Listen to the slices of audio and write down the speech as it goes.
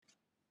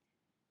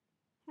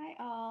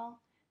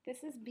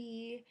This is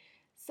B.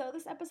 So,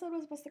 this episode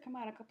was supposed to come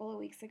out a couple of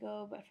weeks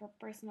ago, but for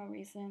personal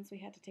reasons, we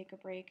had to take a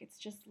break. It's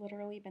just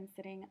literally been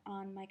sitting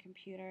on my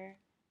computer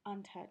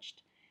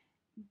untouched.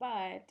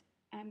 But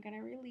I'm going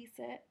to release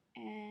it,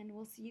 and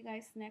we'll see you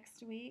guys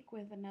next week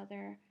with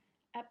another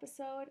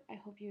episode. I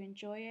hope you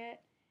enjoy it.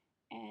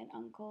 And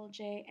Uncle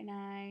Jay and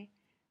I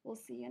will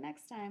see you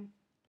next time.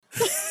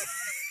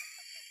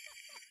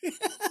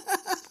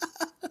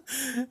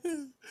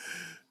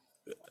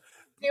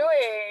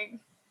 Doing.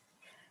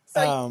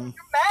 So Um,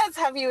 your meds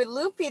have you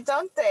loopy,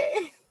 don't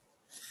they?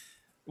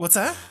 what's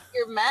that?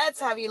 Your meds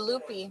have you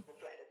loopy.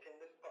 Flight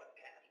attendant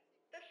podcast.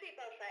 The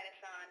seatbelt sign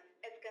is on.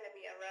 It's gonna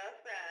be a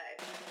rough ride.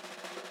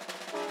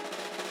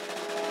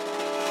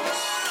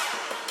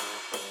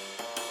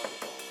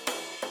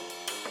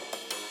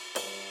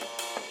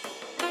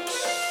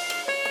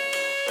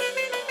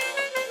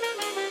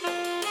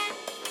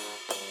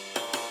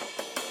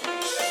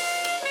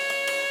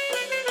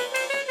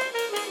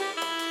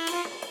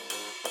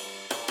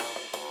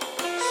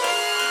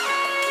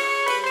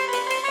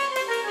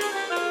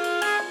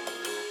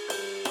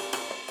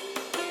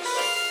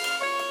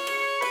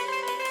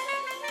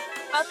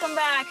 Welcome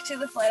back to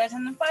the Flight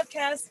Attendant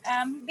Podcast.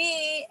 I'm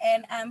B,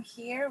 and I'm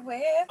here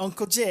with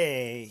Uncle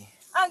Jay.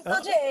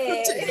 Uncle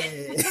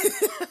Jay.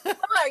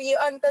 How are you,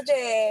 Uncle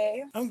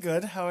Jay? I'm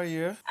good. How are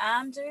you?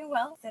 I'm doing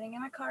well. Sitting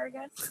in my car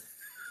again.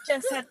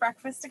 Just had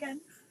breakfast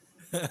again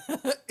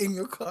In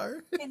your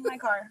car? in my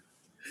car.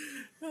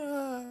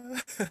 Uh,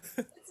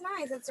 It's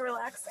nice. It's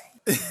relaxing.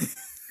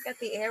 Got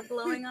the air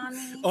blowing on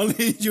me.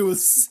 Only you will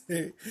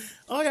say.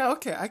 Oh yeah,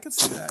 okay. I can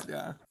see that.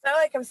 Yeah. I feel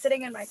like I'm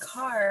sitting in my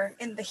car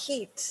in the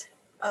heat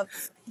of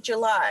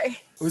July.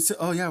 We're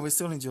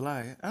still in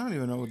July. I don't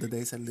even know what the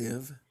days I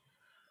live.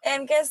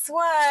 And guess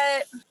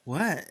what?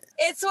 What?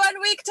 It's 1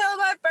 week till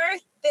my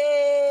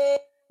birthday.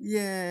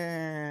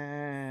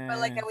 Yeah. But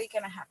like a week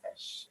and a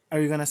half-ish. Are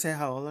you gonna say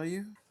how old are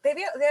you? They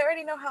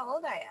already know how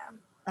old I am.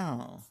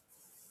 Oh,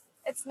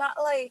 It's not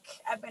like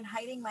I've been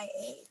hiding my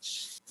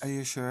age. are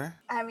you sure?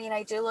 I mean,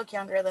 I do look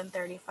younger than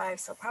 35,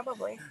 so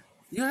probably.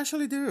 You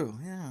actually do.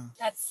 Yeah.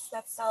 That's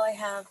all I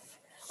have.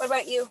 What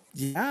about you?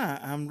 Yeah,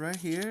 I'm right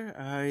here.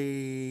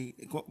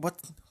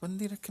 When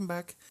did I come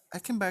back? I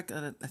came back,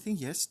 I think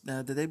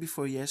the day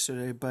before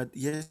yesterday, but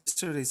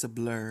yesterday's a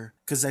blur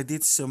because I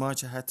did so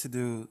much. I had to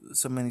do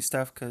so many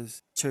stuff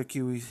because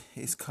Turkey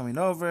is coming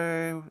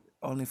over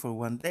only for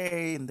one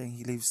day, and then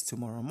he leaves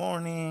tomorrow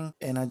morning,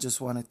 and I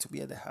just wanted to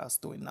be at the house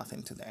doing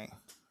nothing today.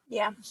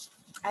 Yeah,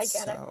 I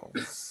get it. So,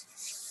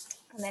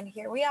 And then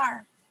here we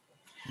are,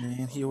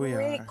 and here we are.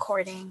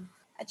 recording.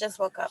 I just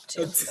woke up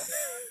too.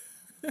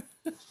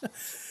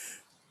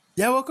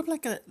 Yeah, I woke up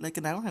like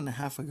an hour and a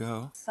half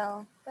ago.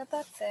 But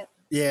that's it.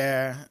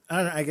 Yeah, I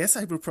don't know, I guess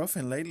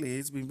ibuprofen lately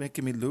it's been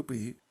making me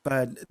loopy.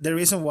 But the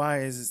reason why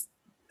is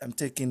I'm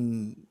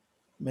taking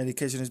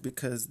medication is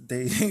because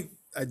they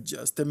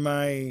adjusted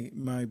my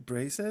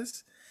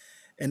braces,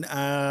 and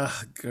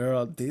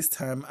girl, this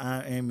time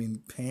I am in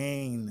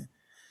pain.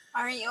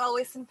 Aren't you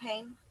always in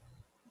pain?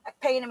 A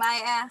pain in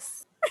my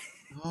ass.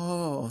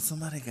 Oh,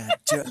 somebody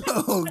got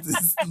joked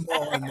this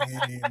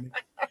morning.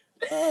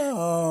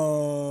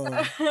 Oh,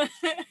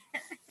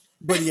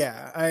 but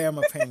yeah, I am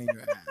a pain in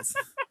your ass,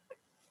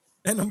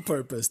 and on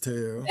purpose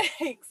too.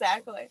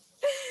 Exactly.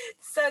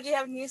 So, do you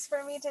have news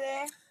for me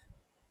today?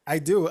 I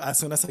do as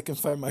soon as I can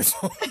find my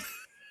phone.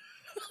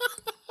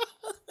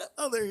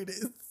 Oh, there it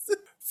is.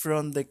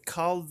 From the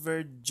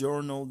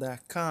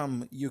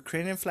calvertjournal.com,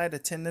 Ukrainian flight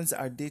attendants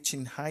are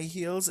ditching high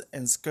heels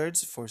and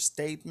skirts for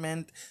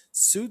statement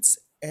suits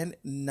and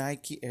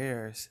Nike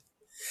Airs.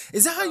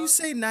 Is that how you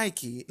say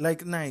Nike?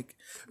 Like Nike?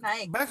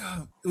 Nike. Back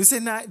home, we say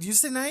Nike. Do you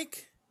say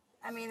Nike?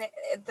 I mean,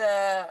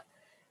 the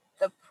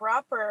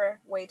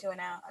proper way to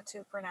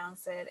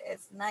pronounce it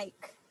is Nike.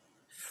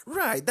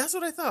 Right, that's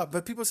what I thought.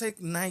 But people say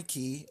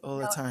Nike all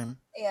the No. time.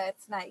 Yeah,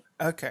 it's Nike.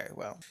 Okay,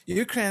 well,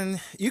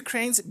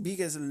 Ukraine's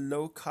biggest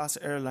low-cost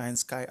airline,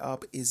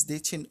 SkyUp, is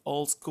ditching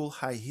old-school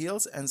high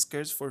heels and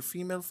skirts for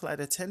female flight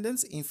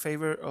attendants in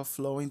favor of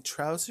flowing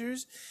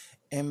trousers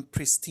and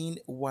pristine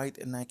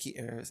white Nike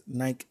Airs.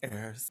 Nike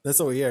Airs. That's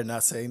what we are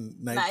not saying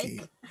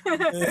Nike.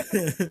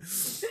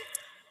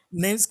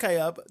 Named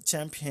SkyUp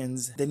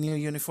champions, the new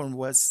uniform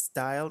was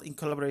styled in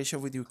collaboration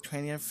with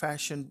Ukrainian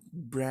fashion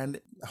brand,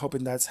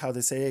 hoping that's how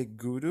they say it,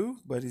 Gudu,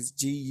 but it's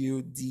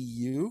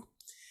Gudu.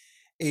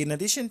 In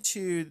addition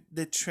to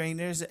the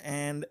trainers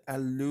and a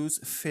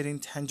loose-fitting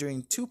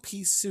tangerine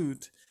two-piece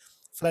suit,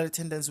 flight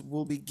attendants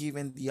will be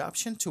given the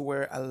option to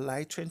wear a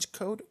light trench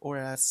coat or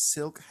a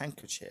silk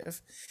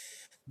handkerchief,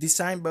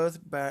 designed both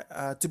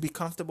to be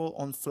comfortable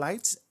on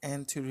flights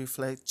and to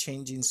reflect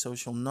changing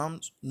social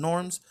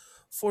norms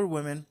for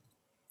women.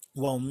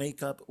 While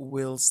makeup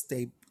will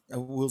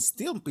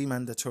still be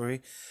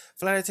mandatory,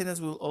 flight attendants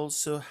will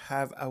also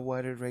have a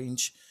wider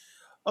range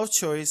of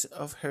choice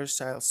of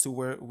hairstyles to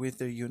wear with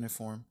their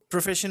uniform.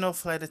 Professional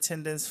flight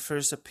attendants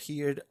first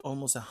appeared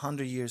almost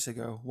 100 years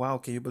ago. Wow,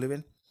 can you believe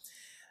it?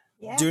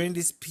 Yeah. During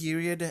this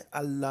period,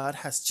 a lot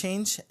has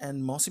changed,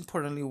 and most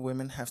importantly,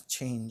 women have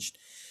changed.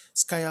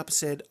 SkyUp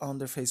said on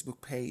their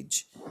Facebook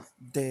page,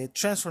 the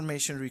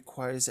transformation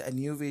requires a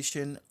new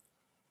vision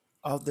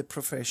of the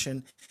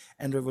profession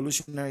and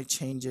revolutionary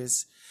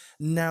changes.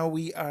 Now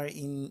we are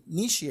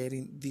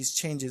initiating these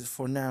changes.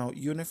 For now,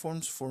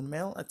 uniforms for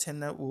male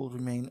attendant will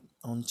remain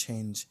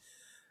unchanged.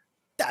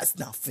 That's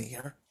not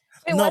fair.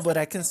 Wait, No, but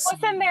I can see.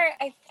 wasn't there,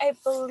 I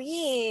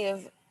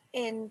believe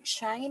in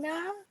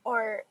China,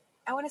 or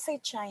I want to say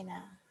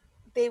China,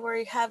 they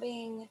were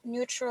having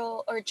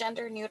neutral or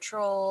gender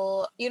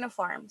neutral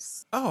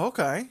uniforms. Oh,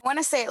 okay. I want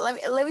to say,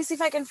 let me see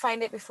if I can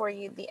find it before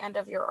the end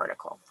of your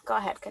article. Go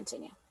ahead,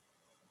 continue.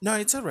 No,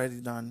 it's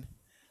already done.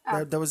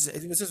 Oh. That was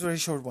it was just a very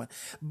short one.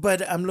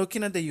 But I'm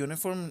looking at the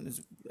uniform.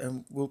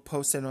 We'll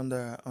post it on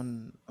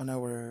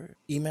our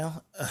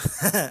email.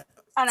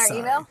 On our Sorry,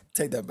 email?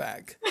 take that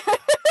back.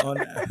 On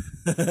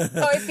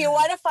So if you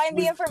want to find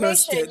the we've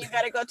information, posted. you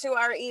got to go to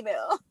our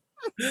email.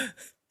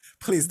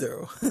 Please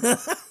do.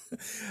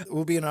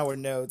 Will be in our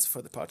notes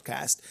for the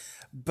podcast.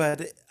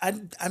 But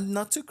I'm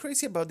not too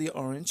crazy about the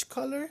orange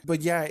color.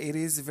 But yeah, it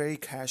is very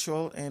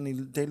casual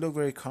and they look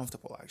very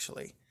comfortable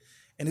actually.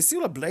 And it's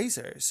still a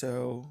blazer,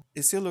 so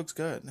it still looks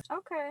good.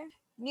 Okay.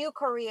 New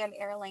Korean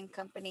airline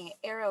company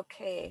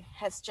Aerok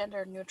has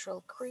gender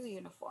neutral crew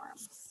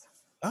uniforms.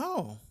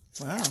 Oh,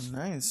 wow,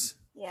 nice.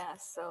 Yeah,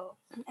 so,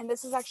 and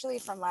this is actually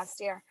from last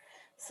year.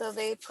 So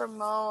they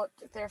promote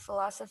their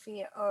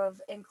philosophy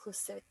of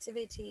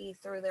inclusivity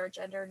through their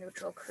gender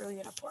neutral crew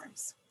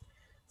uniforms.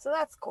 So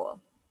that's cool.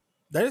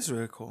 That is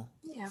really cool.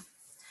 Yeah.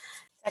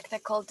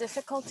 Technical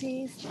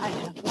difficulties. I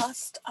have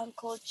lost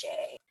Uncle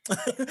Jay.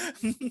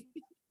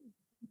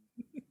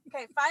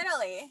 Okay,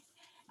 finally.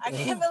 I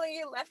can't believe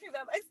you left me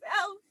by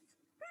myself.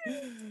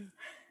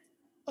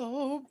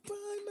 All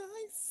by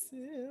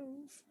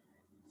myself.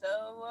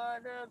 Don't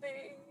wanna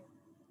be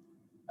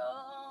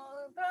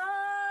all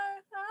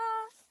by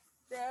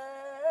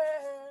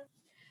myself.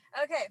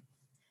 Okay,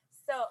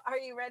 so are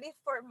you ready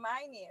for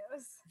my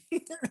news?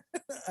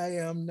 I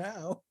am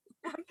now.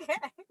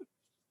 Okay.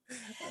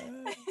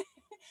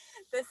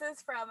 This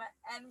is from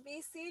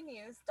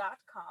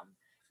NBCnews.com.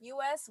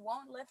 U.S.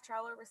 won't lift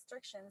travel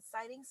restrictions,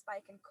 citing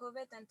spike in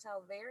COVID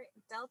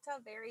Delta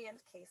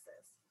variant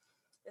cases.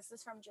 This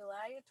is from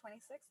July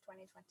 26,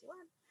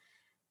 2021.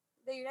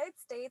 The United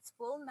States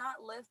will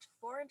not lift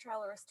foreign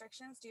travel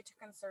restrictions due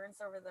to concerns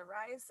over the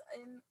rise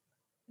in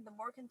the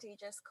more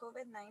contagious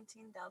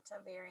COVID-19 Delta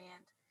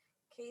variant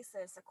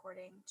cases,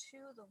 according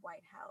to the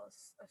White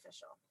House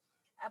official.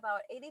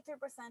 About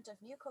 83% of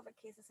new COVID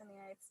cases in the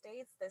United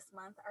States this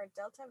month are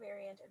Delta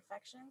variant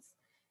infections,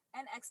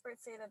 and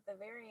experts say that the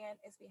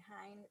variant is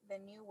behind the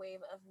new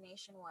wave of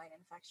nationwide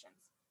infections.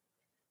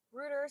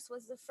 Reuters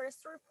was the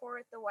first to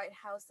report the White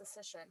House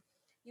decision.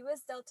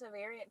 U.S. Delta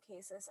variant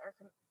cases are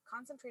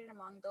concentrated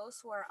among those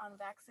who are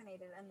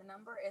unvaccinated, and the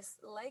number is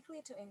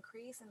likely to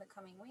increase in the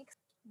coming weeks.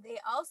 They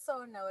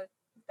also note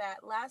that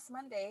last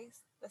Monday,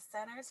 the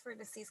Centers for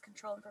Disease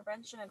Control and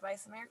Prevention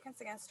advised Americans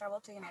against travel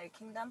to the United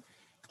Kingdom,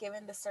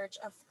 given the surge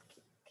of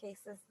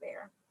cases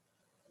there.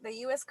 The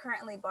U.S.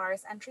 currently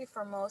bars entry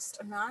for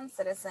most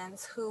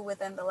non-citizens who,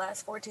 within the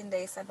last 14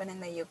 days, have been in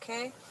the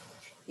U.K.,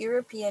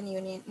 European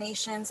Union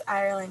nations,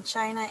 Ireland,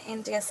 China,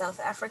 India, South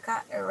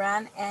Africa,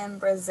 Iran, and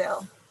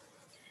Brazil.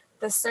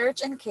 The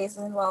surge in cases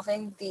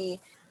involving the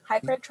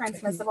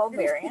hypertransmissible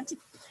variant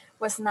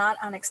was not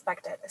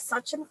unexpected.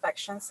 Such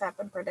infections have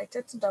been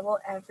predicted to double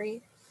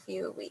every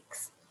few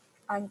weeks.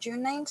 On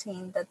June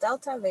 19, the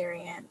Delta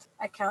variant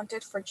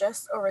accounted for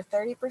just over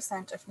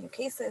 30% of new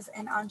cases,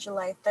 and on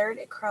July 3rd,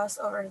 it crossed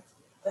the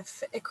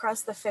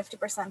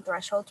 50%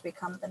 threshold to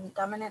become the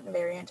dominant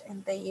variant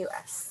in the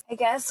US. I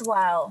guess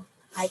while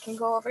I can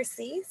go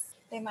overseas,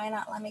 they might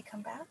not let me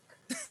come back.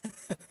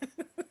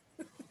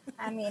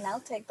 I mean, I'll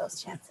take those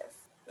chances.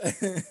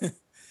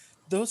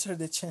 Those are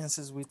the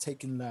chances we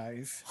take in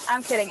life.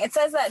 I'm kidding. It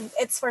says that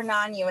it's for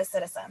non-US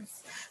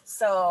citizens.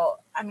 So,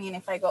 I mean,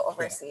 if I go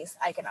overseas,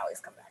 I can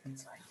always come back.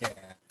 It's fine. Yeah.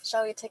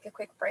 Shall we take a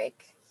quick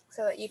break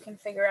so that you can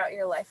figure out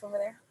your life over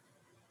there?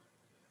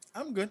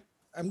 I'm good.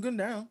 I'm good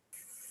now.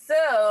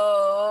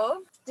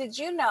 So, did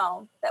you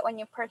know that when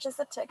you purchase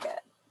a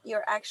ticket,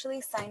 you're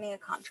actually signing a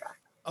contract?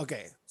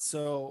 Okay,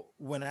 so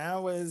when I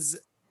was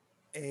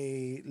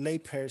a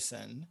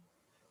layperson,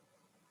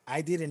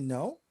 I didn't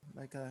know,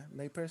 like a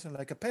layperson,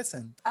 like a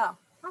peasant. Oh,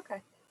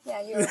 okay.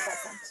 Yeah, you're a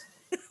peasant.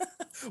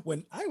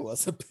 When I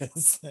was a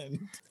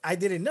peasant, I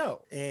didn't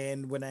know,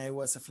 and when I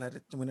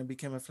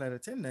became a flight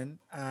attendant,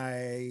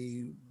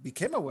 I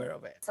became aware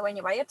of it. So when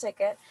you buy a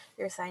ticket,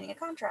 you're signing a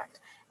contract,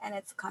 and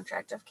it's a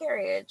contract of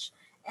carriage,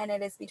 and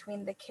it is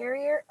between the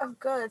carrier of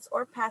goods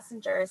or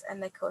passengers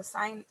and the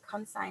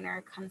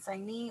consignor,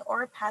 consignee,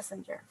 or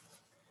passenger.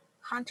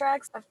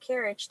 Contracts of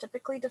carriage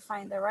typically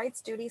define the rights,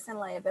 duties, and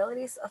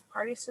liabilities of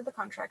parties to the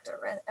contract,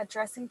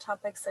 addressing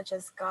topics such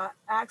as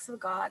acts of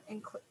God,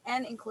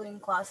 and including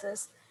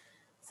clauses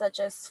such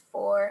as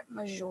force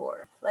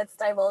majeure. Let's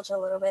divulge a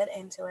little bit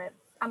into it.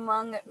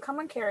 Among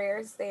common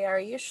carriers, they are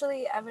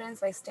usually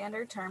evidenced by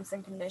standard terms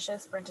and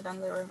conditions printed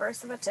on the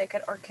reverse of a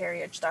ticket or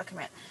carriage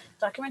document.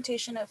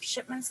 Documentation of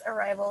shipment's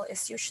arrival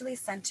is usually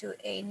sent to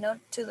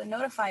the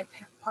notified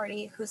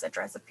party whose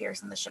address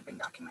appears on the shipping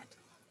document.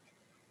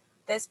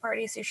 This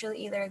party is usually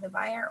either the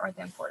buyer or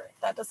the importer.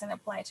 That doesn't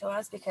apply to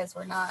us because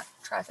we're not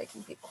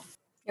trafficking people.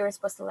 You were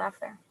supposed to laugh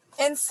there.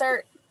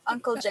 Insert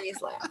Uncle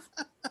Jay's laugh.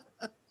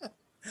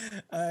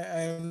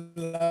 I'm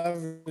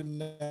loving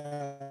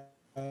now.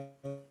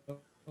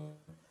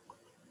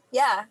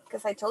 Yeah,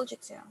 because I told you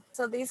to.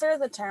 So these are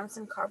the terms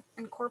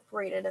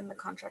incorporated in the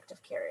contract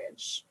of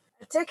carriage.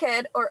 A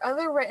ticket or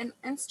other written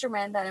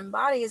instrument that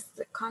embodies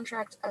the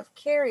contract of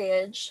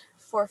carriage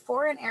for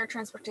foreign air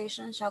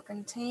transportation shall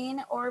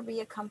contain or be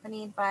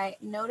accompanied by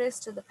notice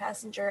to the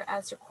passenger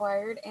as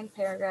required in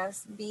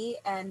paragraphs B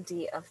and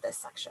D of this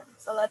section.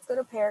 So let's go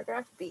to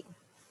paragraph B.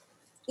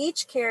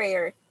 Each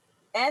carrier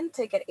and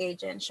ticket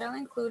agent shall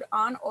include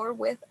on or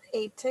with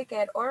a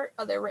ticket or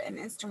other written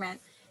instrument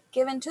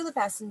given to the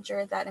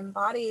passenger that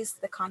embodies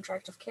the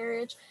contract of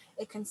carriage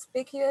a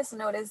conspicuous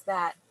notice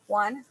that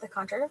 1. The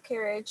contract of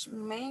carriage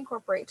may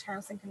incorporate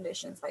terms and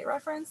conditions by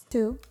reference.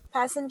 2.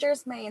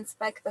 Passengers may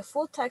inspect the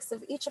full text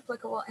of each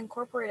applicable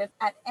incorporated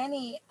at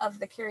any of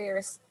the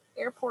carrier's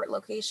airport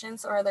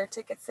locations or other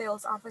ticket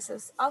sales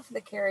offices of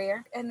the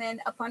carrier, and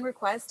then upon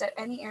request at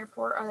any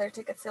airport or other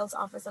ticket sales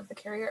office of the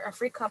carrier, a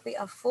free copy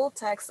of full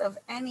text of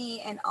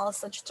any and all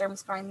such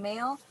terms by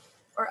mail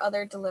or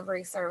other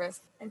delivery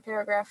service in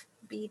paragraph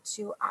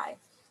B2I.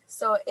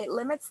 So it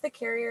limits the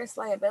carrier's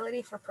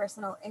liability for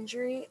personal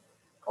injury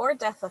or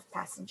death of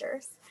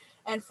passengers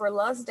and for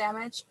loss,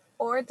 damage,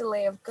 or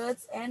delay of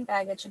goods and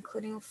baggage,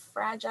 including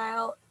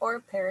fragile or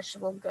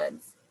perishable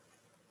goods.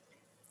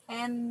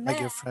 And Like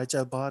then, your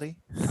fragile body.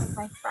 like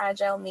my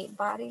fragile meat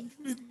body.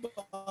 Meat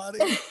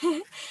body.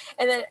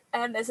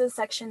 And this is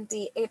section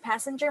D. A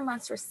passenger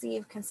must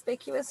receive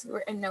conspicuous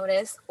written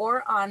notice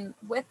or on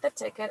with the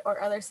ticket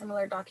or other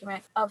similar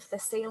document of the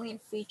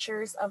salient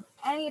features of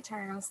any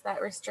terms that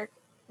restrict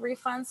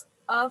refunds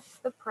of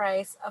the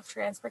price of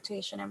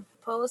transportation,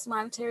 impose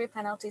monetary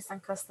penalties on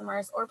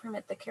customers, or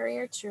permit the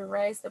carrier to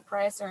raise the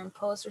price or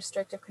impose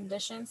restrictive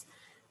conditions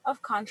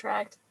of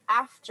contract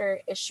after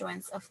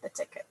issuance of the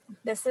ticket.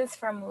 This is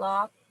from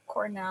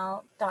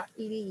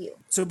lawcornell.edu.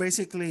 So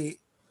basically,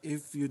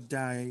 if you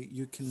die,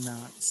 you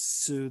cannot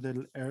sue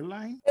the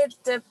airline. It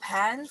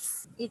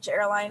depends. Each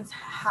airlines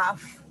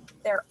have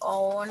their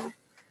own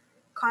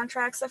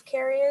contracts of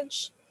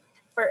carriage.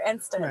 For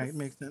instance, Right,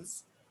 makes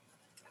sense.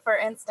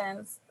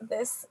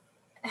 this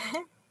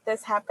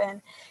this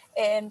happened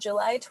in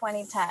July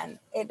 2010.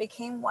 It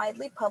became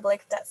widely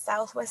public that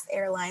Southwest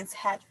Airlines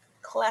had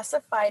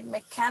classified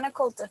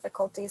mechanical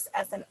difficulties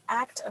as an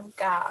act of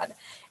God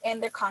in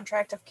their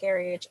contract of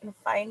carriage and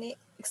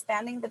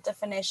expanding the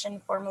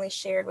definition formerly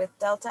shared with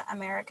Delta,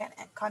 American,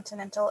 and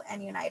Continental,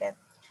 and United.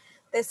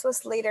 This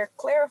was later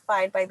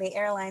clarified by the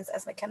airlines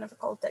as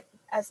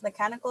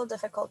mechanical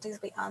difficulties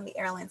beyond the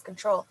airline's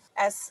control,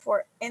 as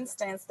for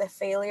instance the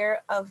failure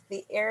of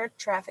the air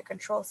traffic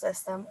control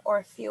system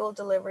or fuel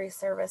delivery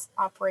service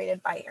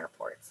operated by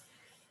airports.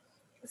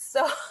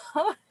 So,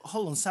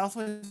 Hold on,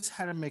 Southwest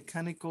had a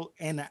mechanical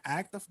and an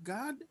act of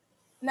God?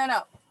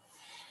 no.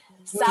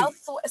 Wait.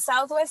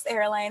 Southwest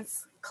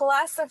Airlines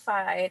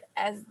classified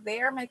as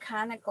their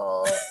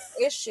mechanical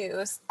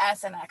issues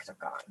as an act of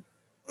God.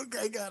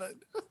 Okay, got it.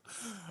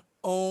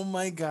 Oh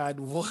my God.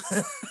 What?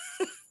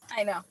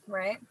 I know,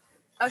 right?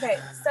 Okay,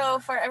 so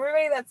for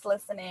everybody that's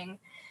listening,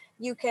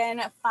 you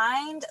can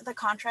find the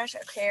contract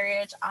of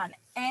carriage on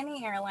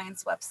any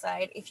airline's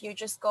website if you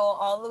just go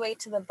all the way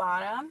to the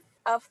bottom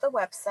of the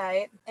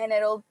website, and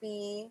it'll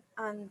be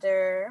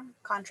under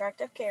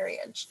contract of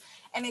carriage.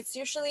 And it's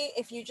usually,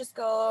 if you just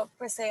go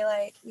for, say,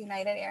 like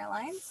United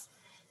Airlines,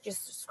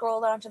 just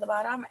scroll down to the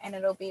bottom and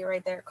it'll be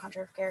right there,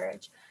 contract of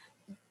carriage.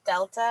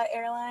 Delta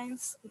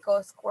Airlines,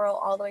 go scroll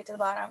all the way to the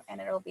bottom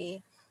and it'll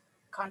be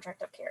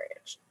contract of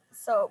carriage.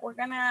 So we're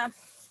gonna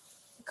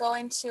go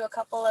into a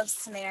couple of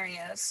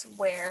scenarios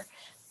where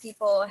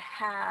people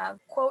have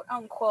quote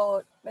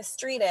unquote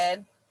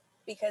mistreated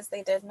because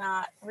they did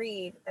not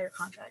read their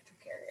contract of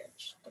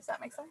carriage. Does that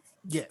make sense?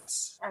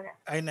 Yes. Okay.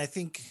 And I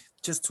think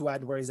just to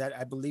add, where is that?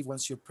 I believe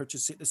once you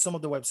purchase it, some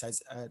of the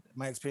websites,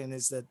 my experience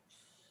is that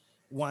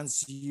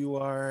once you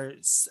are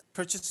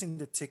purchasing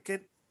the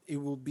ticket,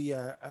 it will be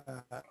a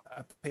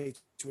page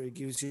where it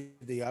gives you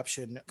the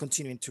option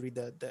continuing to read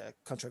the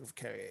contract of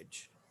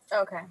carriage.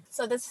 Okay.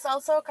 So this is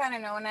also kind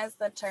of known as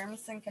the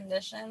terms and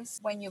conditions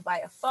when you buy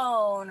a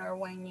phone or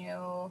when you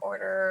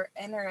order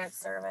internet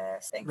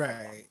service, things like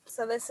that. Right.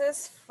 So this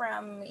is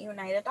from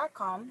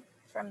United.com,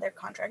 from their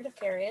contract of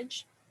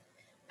carriage.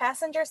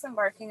 Passengers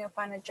embarking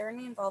upon a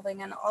journey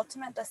involving an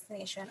ultimate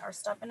destination or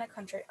stop in a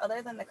country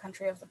other than the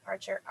country of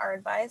departure are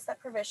advised that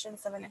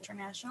provisions of an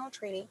international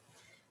treaty,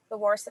 the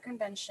Warsaw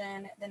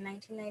Convention, the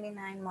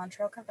 1999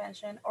 Montreal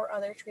Convention, or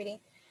other treaty,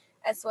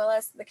 as well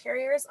as the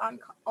carrier's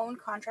own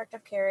contract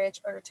of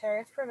carriage or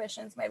tariff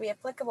provisions may be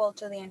applicable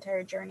to the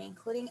entire journey,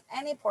 including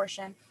any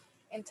portion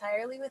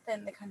entirely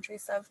within the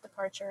countries of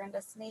departure and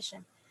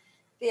destination.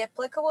 The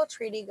applicable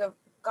treaty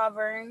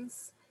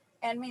governs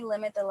and may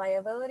limit the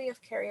liability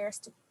of carriers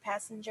to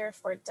passenger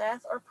for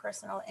death or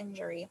personal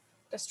injury,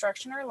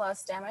 destruction or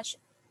loss, damage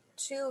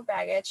to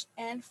baggage,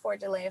 and for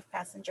delay of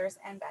passengers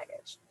and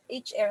baggage.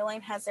 Each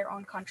airline has their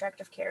own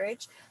contract of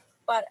carriage,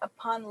 but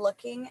upon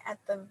looking at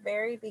the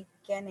very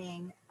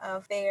beginning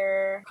of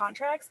their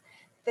contracts,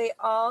 they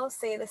all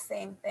say the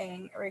same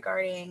thing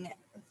regarding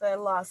the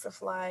loss of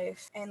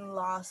life and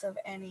loss of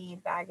any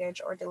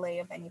baggage or delay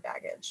of any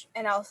baggage.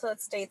 And also,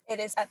 it states it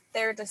is at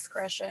their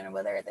discretion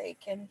whether they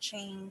can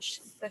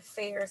change the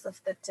fares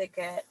of the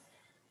ticket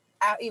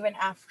even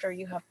after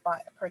you have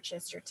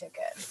purchased your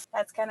ticket.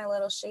 That's kind of a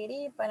little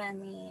shady, but I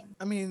mean,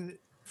 I mean,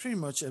 pretty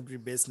much every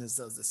business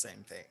does the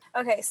same thing.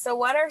 okay, so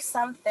what are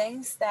some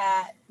things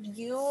that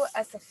you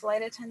as a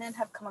flight attendant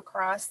have come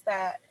across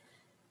that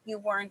you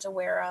weren't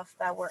aware of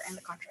that were in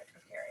the contract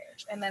of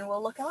carriage? And then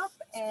we'll look them up.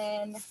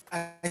 And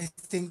I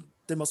think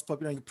the most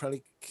popular, and you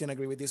probably can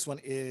agree with this one,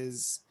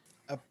 is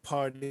a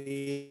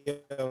party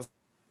of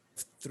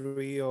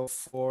three or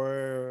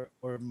four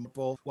or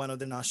multiple, one of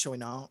them not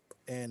showing up,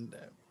 and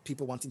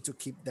people wanting to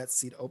keep that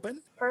seat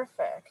open.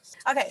 perfect.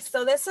 Okay,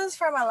 so this is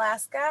from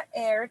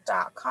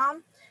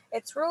alaskaair.com.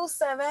 It's Rule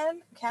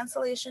 7,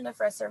 cancellation of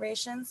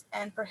reservations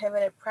and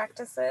prohibited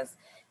practices,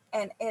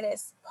 and it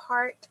is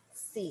Part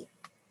C.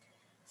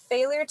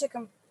 Failure to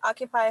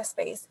occupy a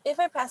space. If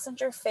a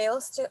passenger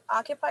fails to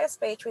occupy a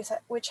space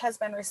which has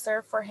been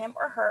reserved for him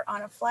or her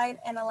on a flight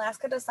and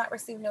Alaska does not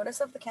receive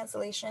notice of the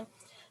cancellation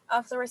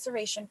of the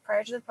reservation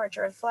prior to the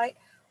departure of the flight,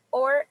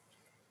 or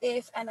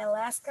if an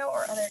Alaska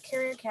or other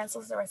carrier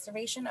cancels the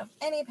reservation of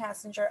any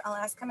passenger,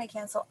 Alaska may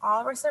cancel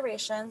all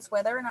reservations,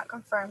 whether or not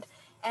confirmed,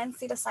 and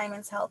seat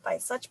assignments held by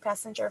such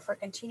passenger for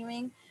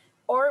continuing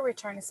or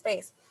return to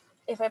space.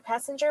 If a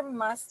passenger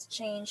must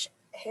change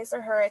his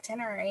or her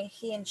itinerary,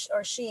 he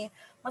or she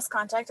must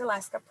contact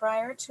Alaska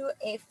prior to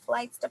a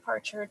flight's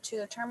departure to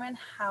determine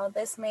how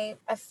this may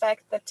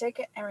affect the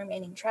ticket and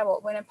remaining travel.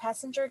 When a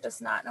passenger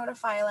does not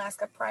notify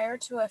Alaska prior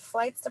to a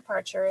flight's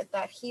departure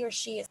that he or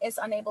she is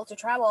unable to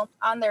travel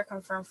on their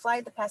confirmed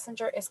flight, the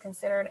passenger is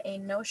considered a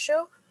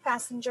no-show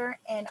passenger,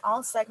 and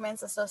all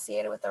segments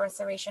associated with the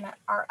reservation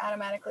are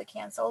automatically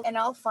canceled, and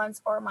all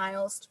funds or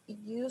miles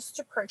used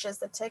to purchase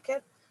the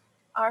ticket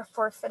are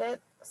forfeited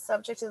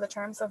subject to the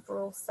terms of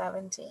Rule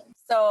 17.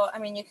 So, I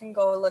mean, you can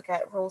go look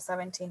at Rule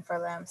 17 for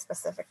them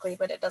specifically,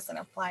 but it doesn't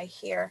apply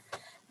here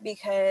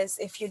because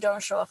if you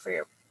don't show up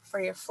for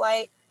your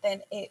flight,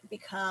 then it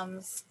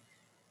becomes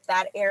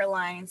that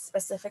airline,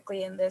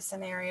 specifically in this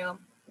scenario,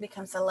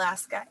 becomes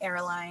Alaska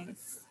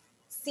Airlines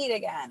seat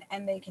again,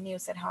 and they can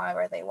use it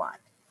however they want.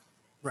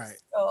 Right.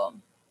 So,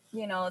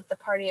 the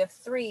party of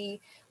three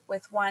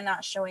with one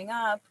not showing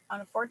up,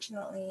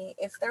 unfortunately,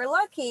 if they're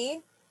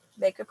lucky,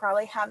 they could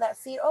probably have that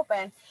seat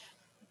open.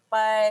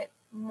 But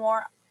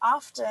more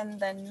often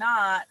than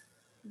not,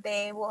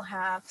 they will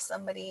have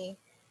somebody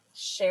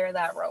share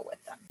that row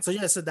with them. So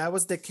yeah, so that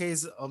was the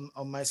case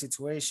on my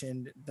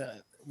situation.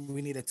 That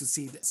we needed to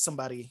see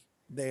somebody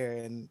there,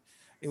 and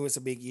it was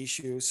a big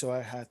issue. So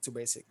I had to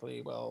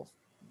basically, well,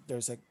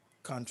 there's a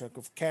contract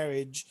of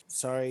carriage.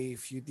 Sorry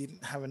if you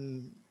didn't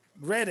haven't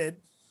read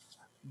it,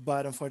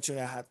 but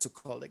unfortunately, I had to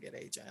call the gate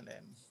agent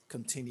and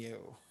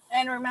continue.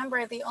 And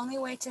remember, the only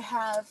way to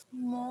have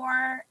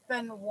more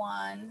than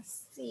one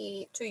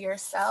seat to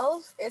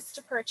yourself is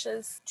to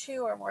purchase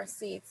 2 or more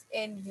seats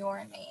in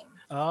your name.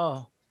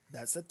 Oh,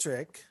 that's a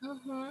trick.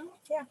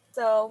 Yeah.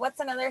 So, what's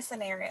another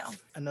scenario?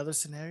 Another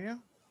scenario.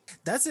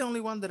 That's the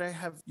only one that I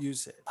have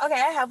used it. Okay,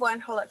 I have one.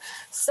 Hold on.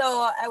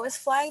 So I was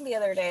flying the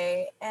other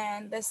day,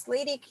 and this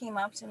lady came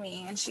up to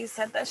me, and she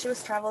said that she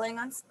was traveling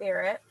on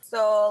Spirit.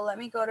 So let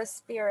me go to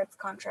Spirit's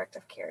contract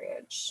of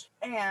carriage.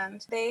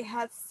 And they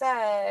had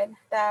said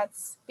that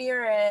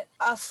Spirit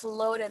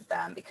offloaded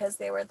them because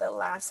they were the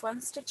last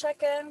ones to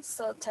check in.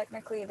 So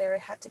technically, they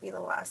had to be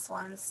the last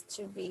ones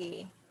to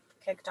be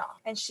kicked off.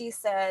 And she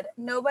said,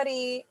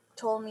 nobody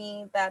told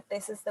me that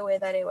this is the way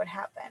that it would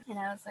happen. And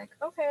I was like,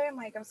 okay,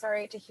 I'm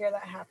sorry to hear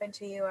that happened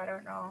to you. I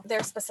don't know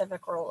their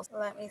specific rules.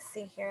 Let me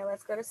see here.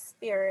 Let's go to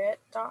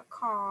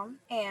spirit.com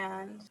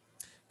and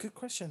Good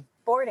question.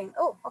 boarding.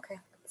 Oh, okay.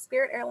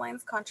 Spirit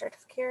Airlines contract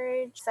of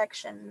carriage,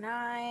 section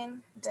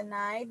 9,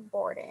 denied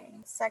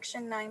boarding,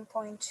 section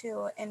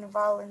 9.2,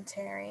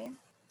 involuntary.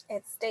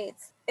 It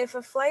states, if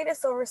a flight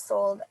is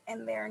oversold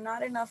and there are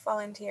not enough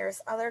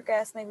volunteers, other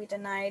guests may be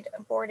denied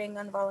boarding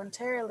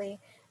involuntarily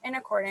in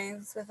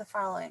accordance with the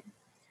following.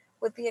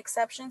 With the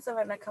exceptions of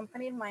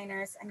unaccompanied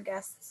minors and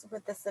guests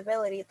with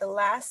disability, the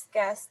last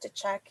guest to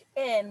check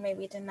in may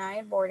be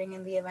denied boarding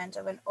in the event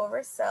of an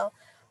oversell,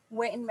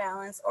 weight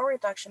imbalance, or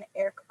reduction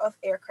of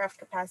aircraft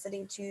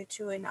capacity due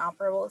to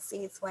inoperable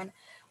seats when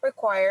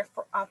required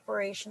for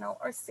operational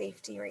or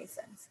safety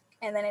reasons.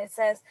 And then it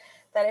says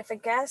that if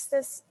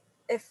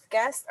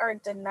guests are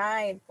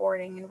denied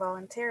boarding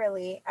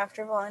involuntarily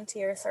after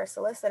volunteers are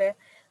solicited,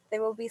 they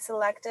will be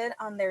selected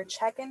on their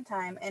check-in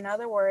time. In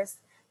other words,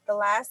 the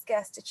last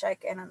guest to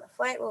check in on the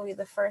flight will be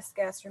the first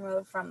guest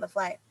removed from the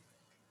flight.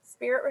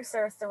 Spirit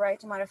reserves the right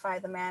to modify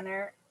the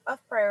manner of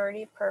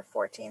priority per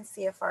 14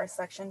 CFR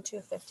section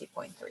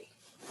 250.3.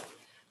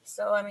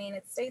 So, I mean,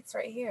 it states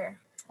right here,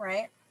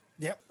 right?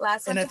 Yep.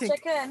 Last one And I to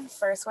think check in,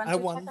 first one I to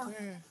check out.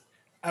 wonder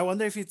I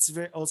wonder if it's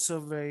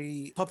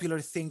very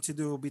popular thing to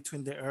do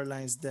between the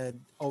airlines that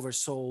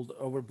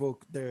overbook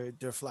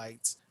their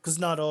flights, because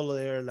not all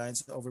the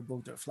airlines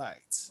overbook their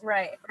flights.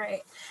 Right,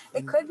 right. It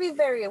And could be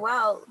very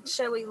well.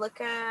 Shall we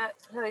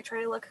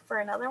try to look for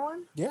another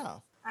one? yeah.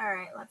 All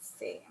right, let's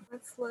see.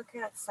 Let's look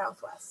at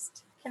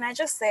Southwest. Can I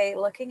just say,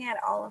 looking at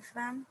all of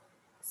them,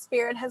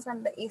 Spirit has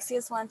been the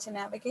easiest one to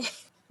navigate.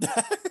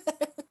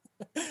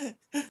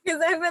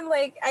 Because I've been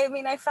like, I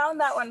mean, I found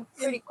that one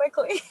pretty and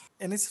quickly.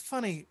 and it's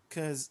funny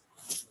because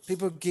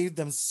people give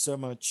them so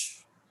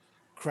much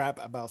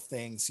crap about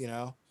things,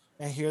 and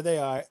here they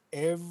are,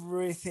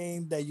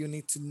 everything that you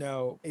need to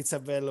know, it's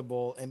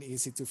available and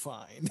easy to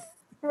find.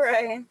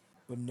 Right.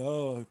 But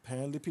no,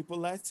 apparently people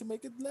like to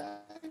make it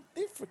life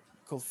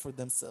difficult for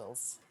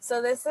themselves. So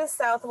this is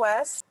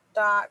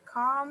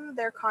southwest.com,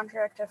 their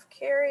contract of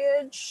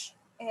carriage.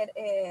 It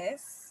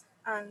is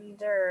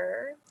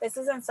this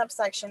is in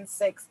subsection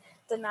 6,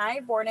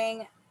 denied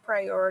boarding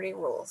priority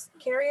rules.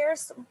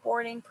 Carriers'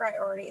 boarding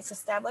priority is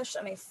established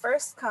on a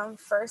first come,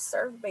 first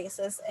served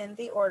basis in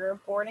the order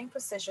boarding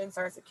positions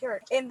are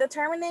secured. In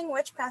determining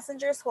which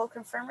passengers will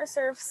confirm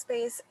reserved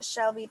space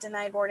shall be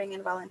denied boarding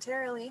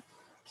involuntarily,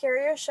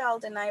 carrier shall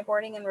deny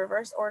boarding in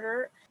reverse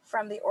order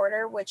from the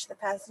order which the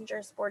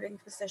passenger's boarding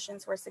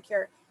positions were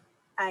secured,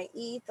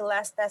 i.e., the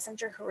last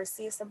passenger who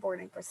receives a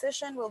boarding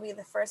position will be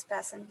the first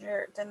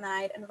passenger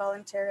denied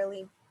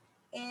involuntarily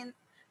in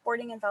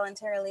boarding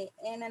involuntarily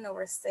in an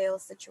oversale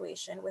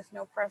situation with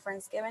no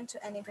preference given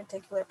to any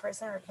particular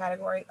person or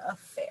category of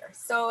fare.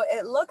 So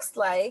it looks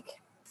like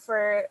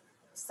for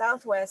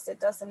Southwest, it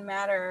doesn't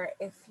matter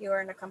if you're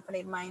an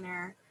accompanied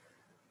minor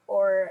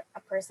or a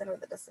person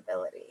with a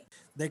disability.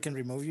 They can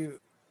remove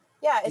you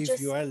Yeah, it if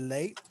you just are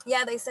late.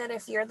 Yeah, they said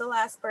if you're the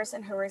last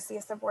person who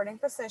receives the boarding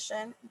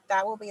position,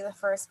 that will be the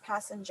first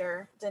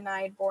passenger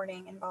denied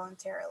boarding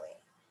involuntarily,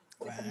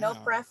 with no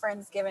Wow.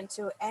 preference given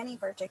to any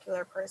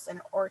particular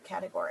person or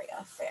category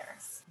of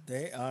fares.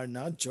 They are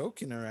not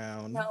joking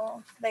around.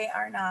 No, they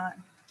are not.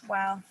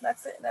 Wow,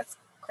 that's it. That's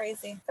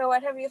crazy. So,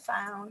 what have you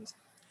found?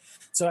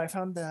 So I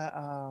found the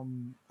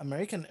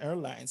American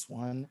Airlines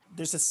one.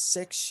 There's a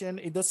section,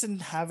 it doesn't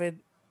have it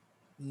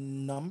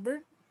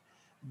numbered,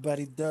 but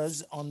it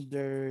does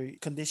under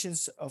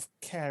conditions of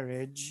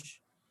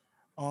carriage,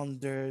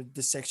 under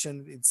the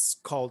section it's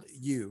called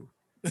U.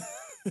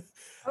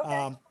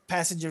 Okay.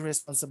 Passenger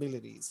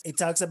responsibilities. It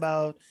talks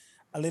about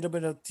a little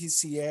bit of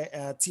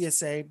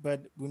TSA,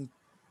 but we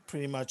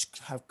pretty much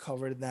have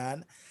covered that.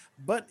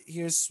 But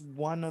here's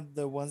one of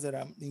the ones that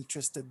I'm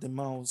interested the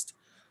most: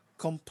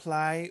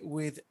 comply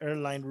with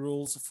airline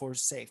rules for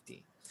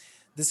safety.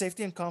 The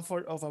safety and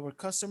comfort of our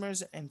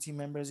customers and team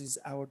members is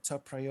our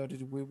top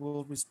priority. We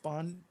will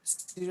respond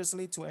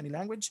seriously to any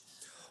language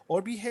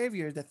or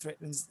behavior that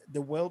threatens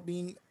the well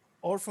being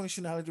or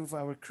functionality of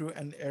our crew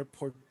and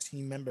airport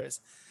team members.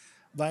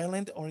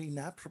 Violent or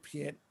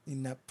inappropriate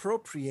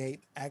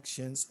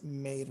actions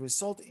may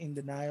result in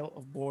denial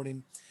of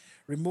boarding,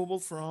 removal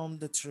from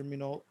the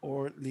terminal,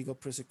 or legal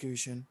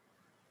prosecution.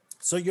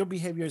 So your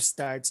behavior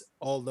starts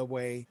all the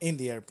way in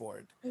the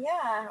airport.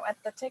 Yeah, at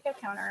the ticket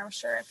counter, I'm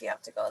sure if you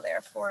have to go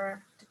there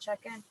for to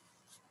check in.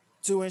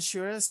 To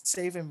ensure a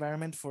safe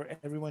environment for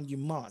everyone, you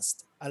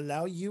must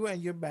allow you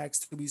and your bags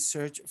to be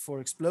searched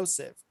for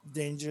explosive,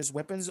 dangerous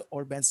weapons,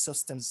 or banned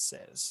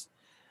substances.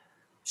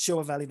 Show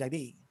a valid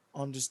ID,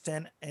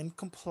 understand and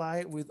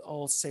comply with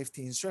all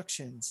safety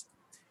instructions.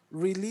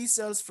 Release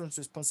us from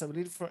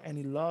responsibility for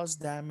any loss,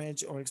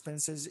 damage, or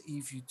expenses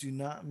if you do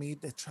not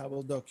meet the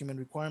travel document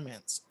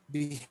requirements.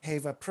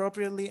 Behave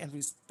appropriately and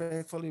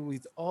respectfully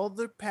with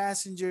other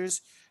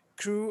passengers,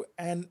 crew,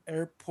 and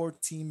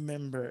airport team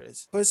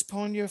members.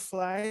 Postpone your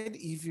flight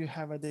if you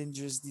have a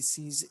dangerous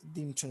disease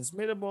deemed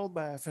transmittable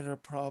by a federal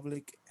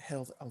public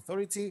health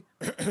authority.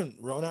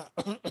 Rona.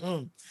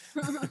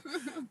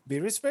 Be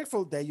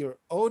respectful that your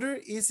odor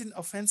isn't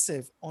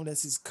offensive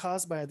unless it's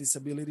caused by a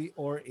disability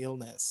or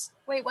illness.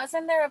 Wait,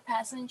 wasn't there a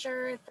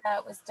passenger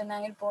that was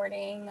denied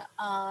boarding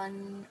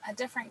on a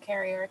different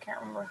carrier? I can't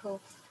remember who.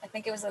 I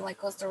think it was in like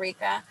Costa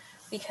Rica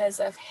because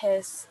of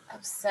his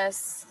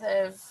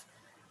obsessive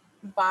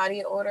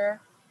body odor.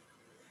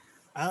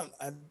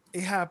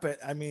 It happened.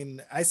 I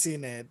mean, I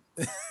seen it.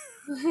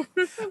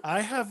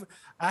 I have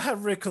I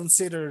have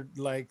reconsidered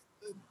like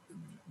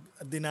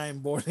denying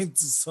boarding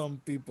to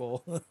some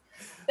people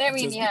I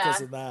mean, just because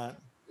yeah. of that.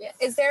 Yeah.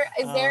 Is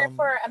there Um,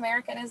 for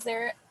American? Is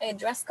there a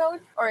dress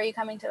code, or are you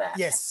coming to that?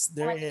 yes, Am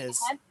there I thinking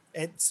is.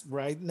 It's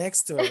right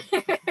next to it.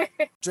 ahead?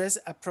 Dress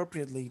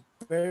appropriately.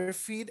 Bare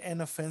feet and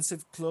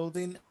offensive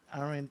clothing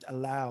aren't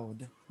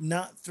allowed.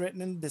 Not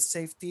threaten the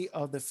safety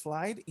of the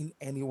flight in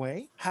any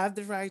way. Have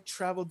the right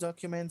travel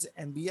documents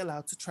and be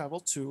allowed to travel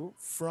to,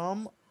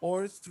 from,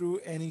 or through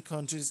any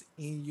countries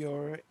in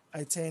your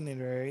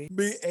itinerary.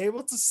 Be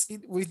able to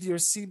sit with your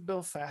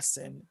seatbelt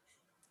fastened.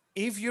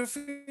 If your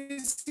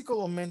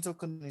physical or mental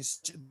condition is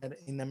such that,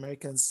 in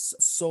Americans'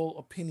 sole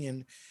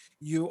opinion,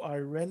 you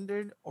are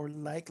rendered or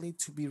likely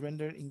to be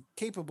rendered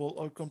incapable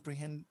or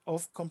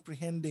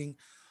comprehending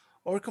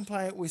or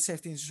complying with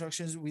safety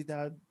instructions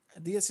without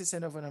the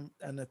assistance of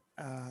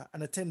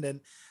an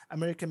attendant,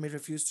 America may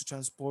refuse to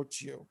transport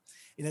you.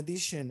 In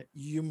addition,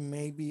 you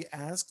may be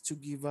asked to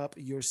give up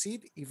your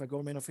seat if a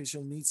government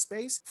official needs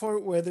space for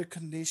weather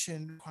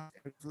condition requires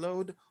aircraft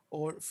load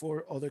or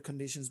for other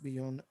conditions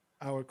beyond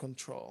our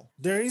control.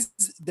 There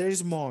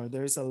is more.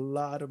 There is a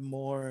lot of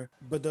more,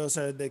 but those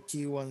are the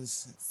key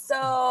ones. So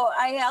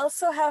I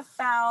also have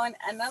found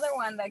another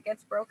one that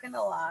gets broken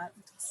a lot: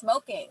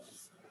 smoking.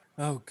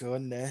 Oh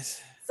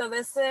goodness. So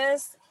this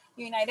is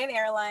United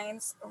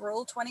Airlines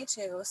Rule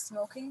 22,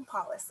 smoking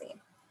policy.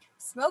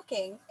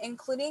 Smoking,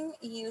 including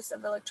use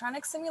of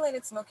electronic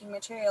simulated smoking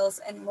materials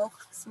and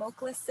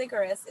smokeless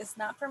cigarettes, is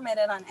not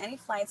permitted on any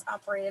flights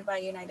operated by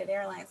United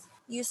Airlines.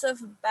 Use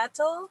of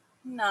betel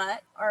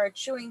nut or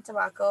chewing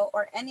tobacco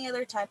or any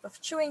other type of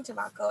chewing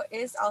tobacco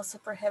is also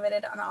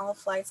prohibited on all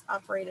flights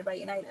operated by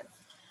United.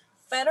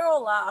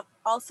 Federal law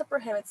also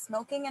prohibits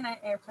smoking in an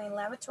airplane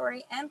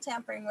lavatory and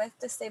tampering with,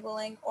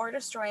 disabling, or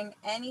destroying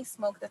any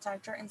smoke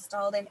detector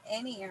installed in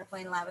any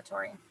airplane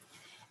lavatory.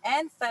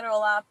 And federal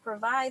law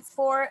provides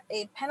for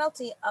a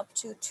penalty up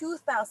to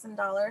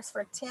 $2,000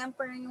 for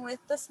tampering with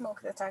the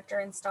smoke detector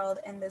installed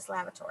in this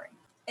lavatory.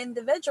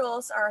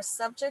 Individuals are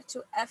subject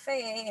to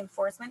FAA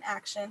enforcement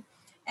action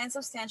and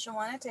substantial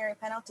monetary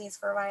penalties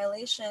for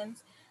violation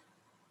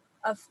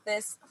of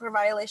this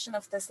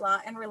law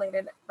and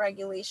related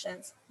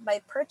regulations.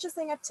 By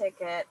purchasing a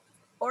ticket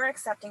or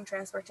accepting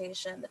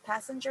transportation, the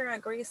passenger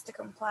agrees to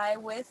comply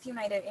with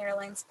United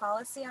Airlines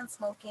policy on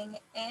smoking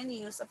and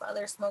use of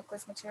other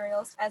smokeless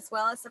materials, as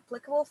well as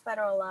applicable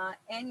federal law,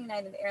 and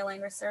United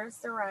Airlines reserves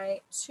the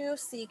right to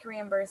seek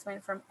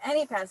reimbursement from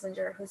any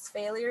passenger whose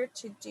failure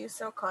to do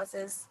so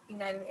causes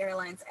United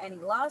Airlines any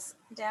loss,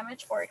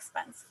 damage, or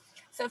expense.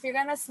 So if you're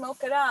going to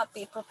smoke it up,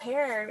 be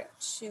prepared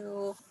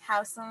to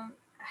have some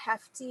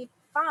hefty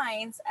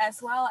fines,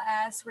 as well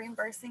as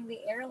reimbursing the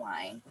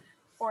airline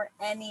for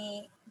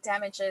any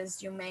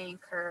damages you may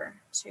incur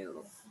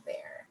to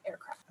their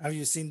aircraft. Have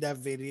you seen that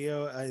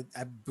video? I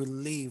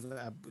believe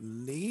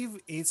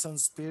it's on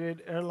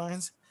Spirit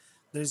Airlines.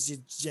 There's a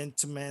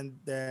gentleman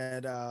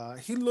that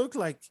he looked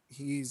like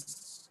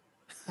he's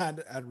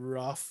had a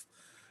rough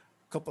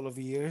couple of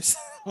years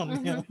on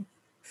Mm-hmm. him,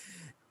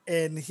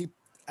 and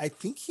I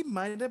think he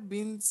might have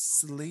been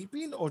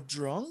sleeping or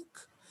drunk,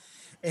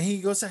 and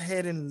he goes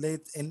ahead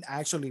and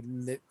actually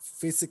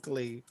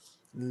physically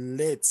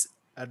lit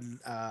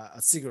a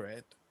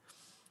cigarette,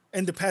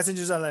 and the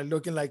passengers are like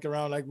looking like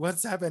around like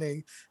what's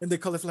happening, and they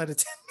call the flight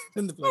attendant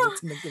and the flight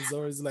attendant comes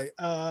over, is like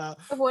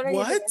What are you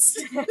what.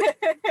 doing?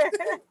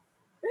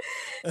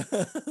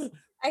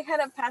 I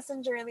had a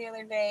passenger the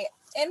other day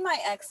in my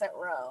exit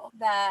row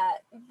that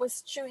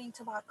was chewing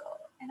tobacco.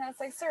 And I was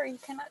like, sir, you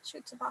cannot chew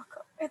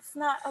tobacco. It's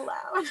not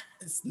allowed.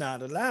 It's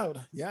not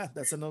allowed. Yeah,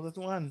 that's another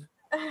one.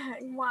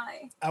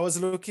 Why? I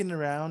was looking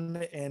around,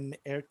 and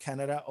Air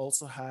Canada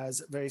also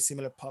has very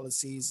similar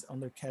policies on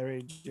their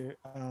carriage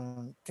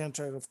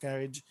contract of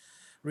carriage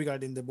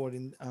regarding the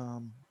boarding,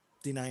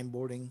 denying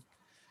boarding,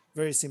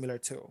 very similar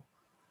too.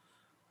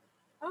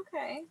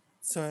 Okay.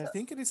 So I So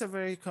think it is a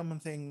very common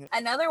thing.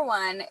 another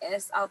one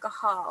is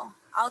alcohol,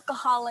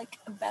 alcoholic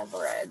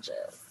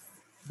beverages.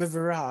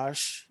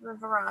 Beverage.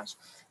 Beverage.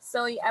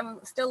 So I'm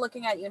still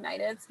looking at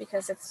United's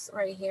because it's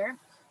right here,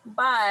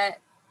 but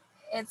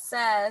it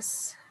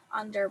says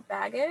under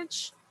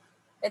baggage,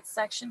 it's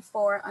section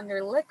 4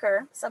 under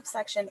liquor,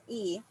 subsection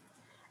E.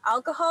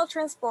 Alcohol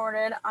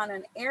transported on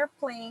an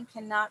airplane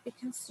cannot be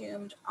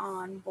consumed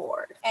on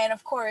board. And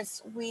of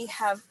course, we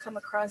have come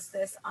across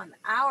this on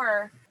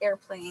our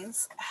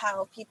airplanes,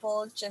 how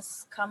people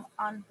just come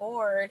on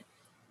board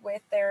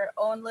with their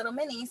own little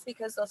minis,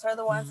 because those are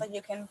the ones Mhm. that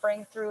you can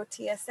bring through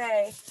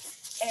TSA,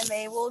 and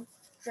they will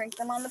drink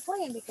them on the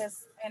plane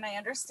because, and I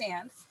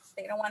understand,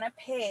 they don't want to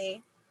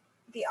pay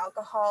the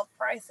alcohol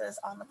prices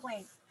on the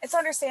plane. It's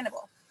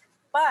understandable,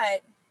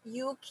 but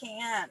you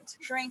can't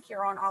drink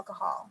your own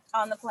alcohol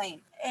on the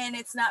plane. And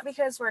it's not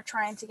because we're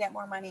trying to get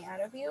more money out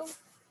of you,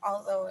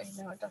 although I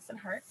know it doesn't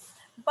hurt,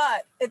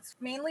 but it's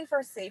mainly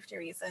for safety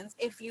reasons.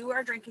 If you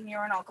are drinking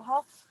your own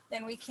alcohol,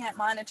 then we can't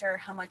monitor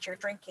how much you're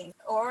drinking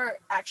or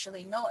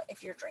actually know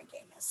if you're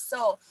drinking.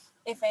 So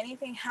if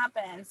anything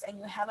happens and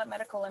you have a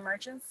medical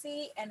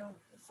emergency and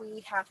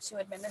we have to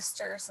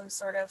administer some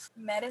sort of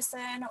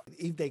medicine.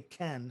 If they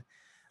can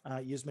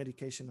use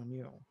medication on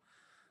you.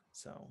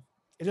 So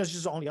it is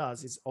just only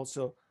us. It's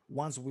also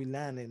once we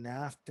land and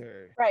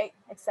after. Right,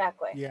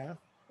 exactly. Yeah.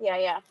 Yeah,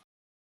 yeah.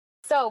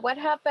 So, what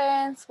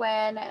happens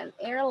when an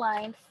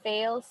airline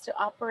fails to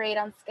operate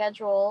on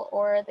schedule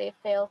or they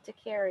fail to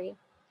carry?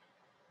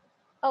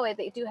 Oh, wait,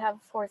 they do have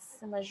force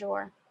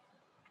majeure.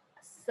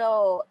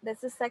 So,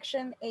 this is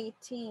section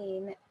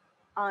 18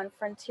 on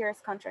Frontier's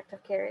contract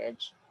of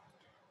carriage.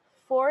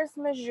 Force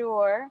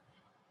majeure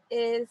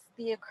is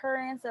the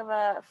occurrence of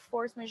a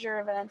force majeure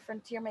event,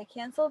 Frontier may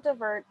cancel,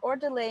 divert, or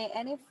delay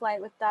any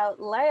flight without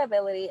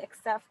liability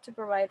except to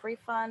provide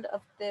refund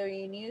of the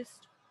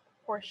unused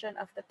portion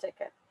of the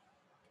ticket.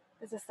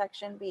 This is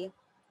Section B.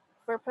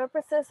 For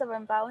purposes of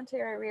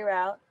involuntary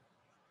reroute,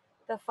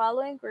 the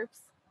following groups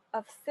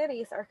of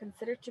cities are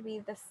considered to be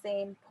the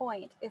same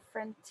point. If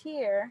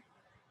Frontier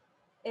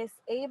is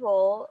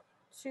able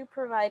to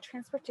provide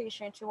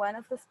transportation to one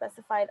of the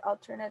specified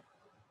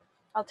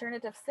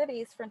alternative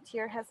cities,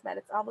 Frontier has met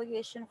its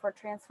obligation for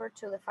transfer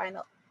to the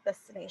final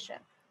destination.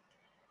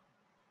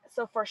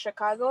 So for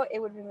Chicago, it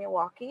would be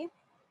Milwaukee.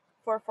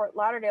 For Fort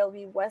Lauderdale, it would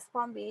be West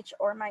Palm Beach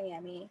or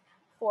Miami.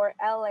 For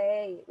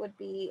LA, it would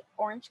be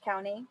Orange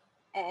County.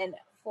 And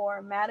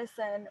for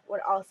Madison,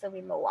 would also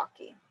be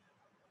Milwaukee.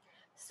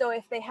 So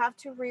if they have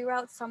to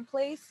reroute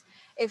someplace,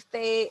 if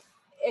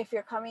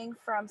you're coming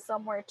from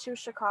somewhere to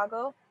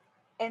Chicago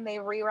and they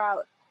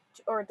reroute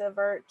or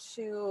divert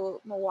to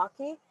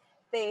Milwaukee,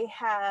 they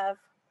have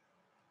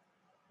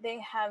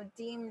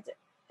deemed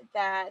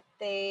that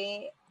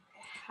they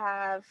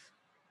have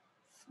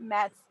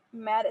met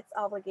its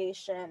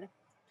obligation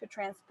to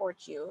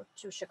transport you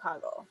to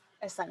Chicago,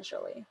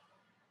 essentially.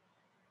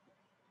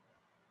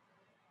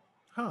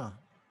 Huh.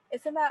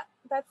 Isn't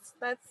that's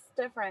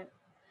different?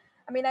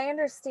 I mean, I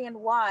understand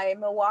why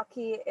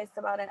Milwaukee is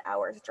about an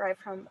hour's drive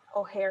from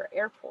O'Hare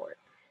Airport,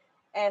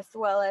 as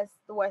well as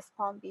the West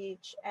Palm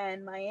Beach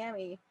and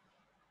Miami,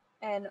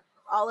 and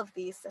all of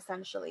these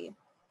essentially.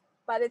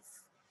 But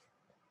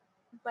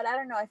but I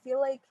don't know. I feel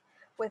like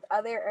with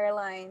other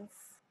airlines,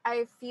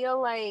 I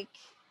feel like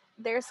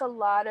there's a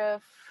lot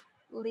of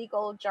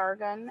legal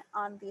jargon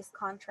on these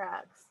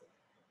contracts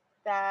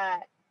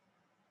that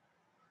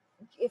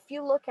if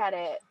you look at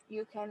it,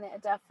 you can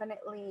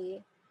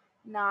definitely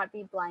not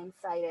be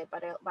blindsided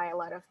by a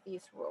lot of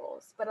these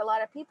rules. But a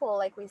lot of people,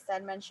 like we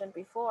said, mentioned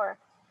before,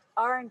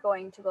 aren't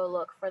going to go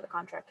look for the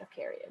contract of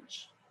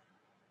carriage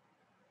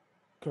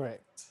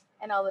Correct.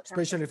 and all the terms and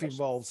Especially if it conditions.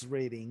 involves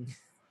reading.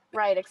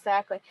 Right,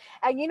 exactly.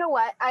 And you know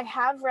what? I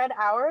have read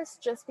ours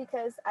just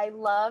because I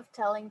love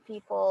telling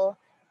people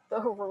the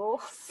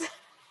rules.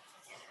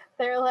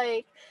 They're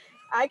like,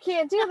 I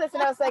can't do this.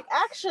 And I was like, You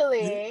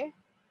actually,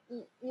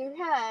 you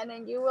can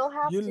and you will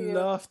have you to.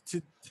 love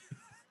to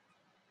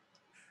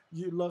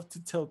you love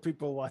to tell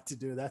people what to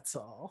do, that's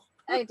all.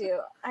 I do.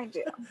 I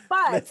do.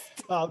 But Let's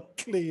talk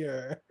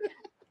clear.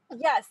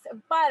 yes,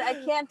 but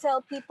I can't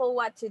tell people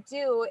what to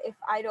do if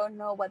I don't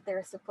know what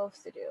they're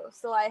supposed to do.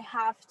 So I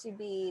have to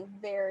be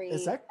very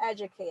Exactly.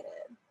 educated.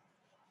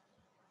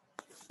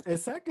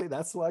 Exactly.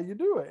 That's why you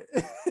do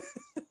it.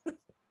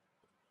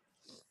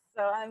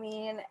 So, I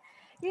mean,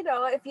 if you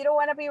don't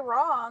want to be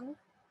wrong,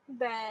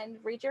 then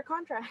read your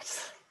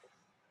contract.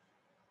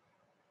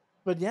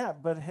 But yeah,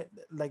 but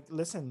like,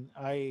 listen,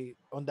 I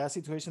on that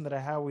situation that I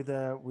had with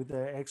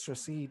the extra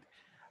seat,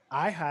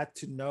 I had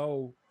to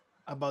know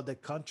about the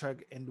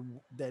contract and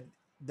that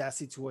that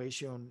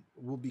situation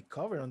will be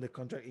covered on the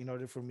contract in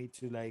order for me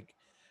to like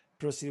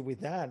proceed with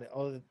that.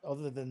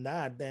 Other than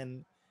that,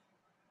 then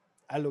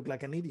I look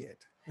like an idiot.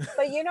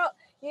 But you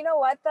know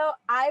what though?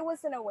 I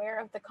wasn't aware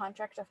of the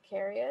contract of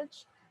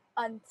carriage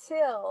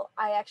until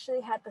I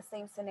actually had the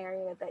same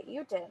scenario that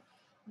you did,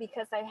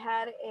 because I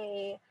had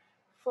a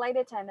flight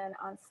attendant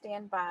on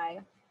standby,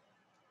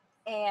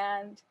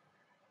 and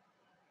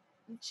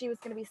she was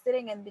going to be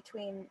sitting in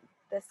between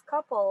this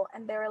couple,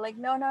 and they were like,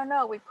 no, no,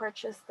 no, we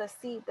purchased the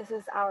seat, this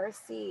is our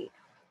seat,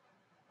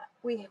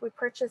 we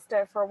purchased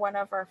it for one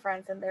of our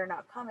friends and they're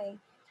not coming.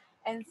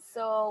 And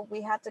so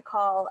we had to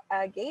call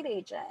a gate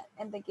agent,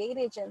 and the gate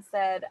agent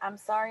said, I'm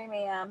sorry,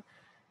 ma'am,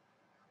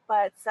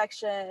 but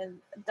section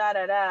da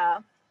da da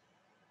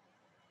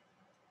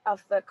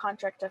of the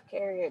contract of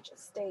carriage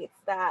states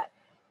that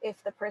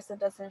if the person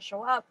doesn't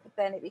show up,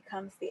 then it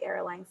becomes the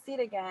airline seat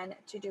again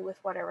to do with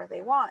whatever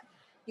they want.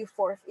 You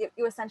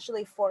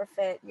essentially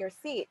forfeit your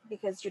seat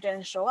because you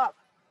didn't show up.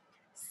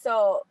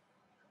 So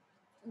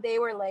they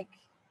were like,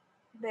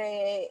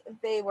 they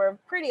were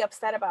pretty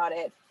upset about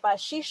it, but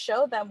she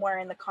showed them where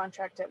in the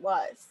contract it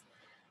was,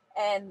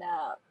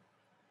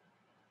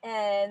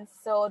 and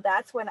so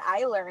that's when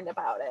I learned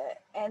about it,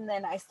 and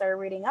then I started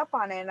reading up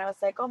on it, and I was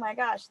like, oh my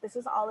gosh, this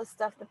is all the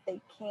stuff that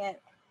they can't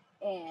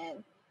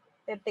and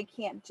that they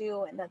can't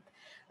do, and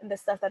the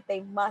stuff that they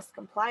must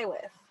comply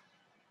with.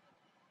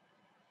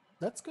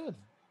 That's good.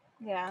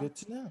 Yeah, Good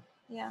to know.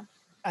 yeah.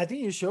 I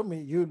think you showed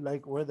me you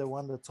like were the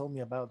one that told me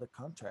about the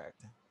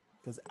contract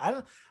because I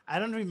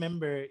don't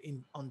remember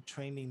in on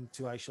training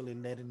to actually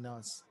letting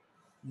us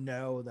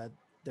know that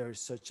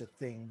there's such a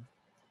thing.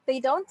 They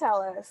don't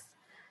tell us,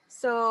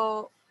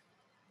 so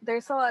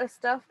there's a lot of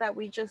stuff that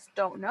we just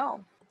don't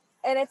know,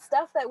 and it's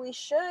stuff that we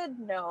should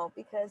know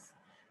because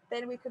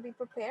then we could be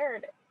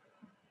prepared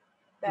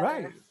better.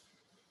 Right,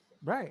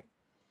 right.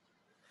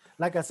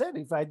 Like I said,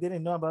 if I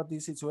didn't know about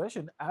this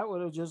situation, I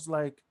would have just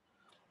like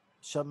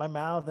shut my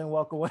mouth and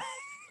walk away.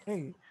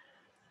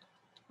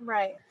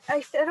 Right.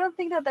 I don't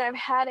think that I've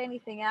had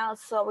anything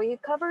else. So we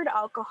covered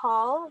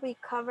alcohol, we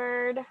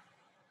covered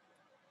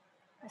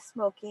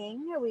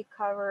smoking, we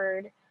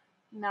covered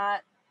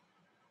not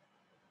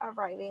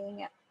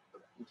arriving,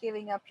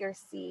 giving up your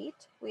seat.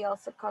 We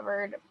also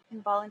covered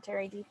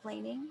involuntary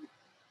deplaning.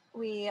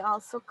 We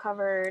also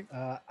covered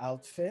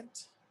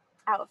Outfit.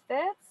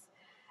 outfits.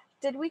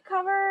 Did we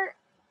cover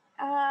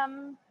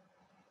um,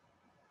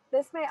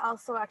 this may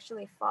also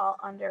actually fall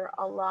under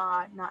a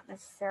law, not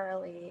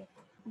necessarily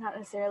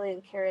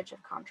the carriage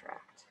of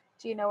contract.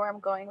 Do you know where I'm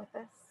going with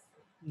this?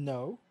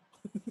 No.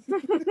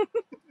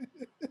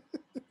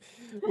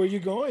 Where you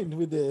going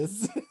with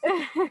this?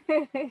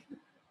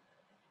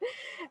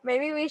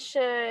 Maybe we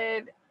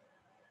should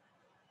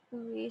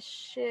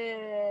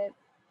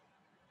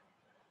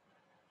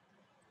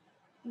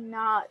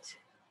not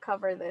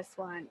cover this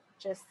one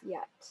just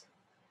yet.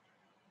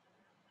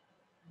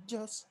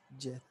 Just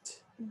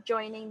jet.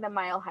 Joining the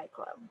Mile High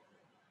Club.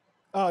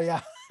 Oh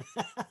yeah.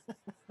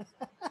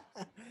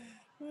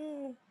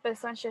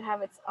 This one should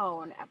have its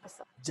own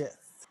episode. Jet.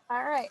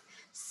 All right.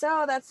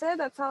 So that's it.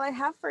 That's all I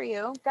have for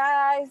you.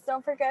 Guys,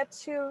 don't forget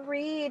to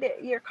read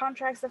your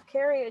contracts of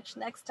carriage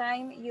next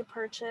time you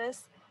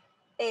purchase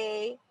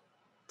a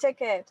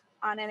ticket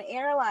on an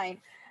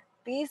airline.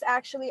 These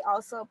actually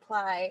also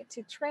apply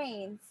to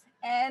trains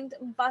and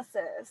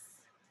buses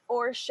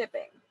or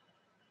shipping.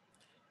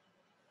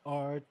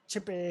 Or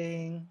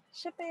chipping.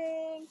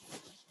 Shipping.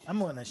 I'm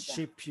gonna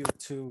ship you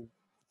to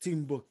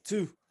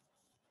Timbuktu.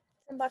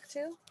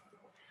 Timbuktu.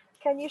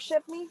 Can you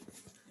ship me?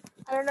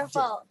 I don't know if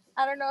Jet.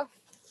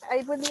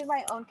 I would need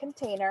my own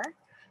container,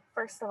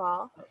 first of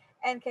all.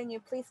 And can you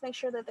please make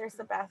sure that there's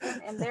a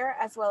bathroom in there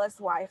as well as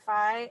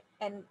Wi-Fi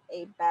and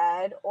a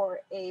bed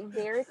or a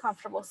very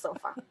comfortable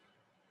sofa?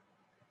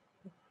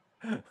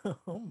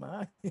 Oh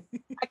my.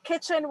 A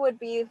kitchen would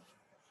be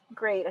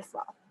great as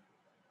well.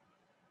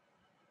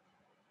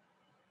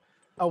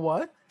 A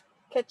what?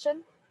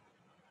 Kitchen?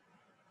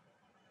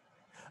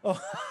 Oh,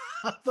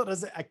 I thought I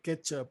said a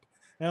ketchup.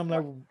 And I'm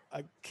like,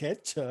 a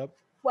ketchup?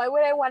 Why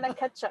would I want a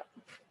ketchup?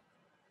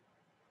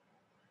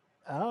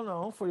 I don't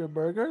know. For your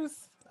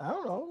burgers? I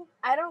don't know.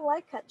 I don't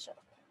like ketchup.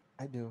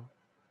 I do.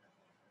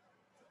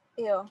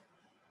 Ew.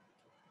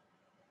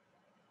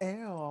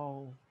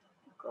 Ew.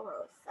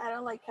 Gross. I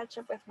don't like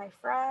ketchup with my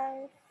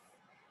fries.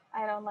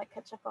 I don't like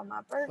ketchup on my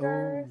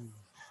burgers.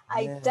 Oh,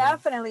 I yes.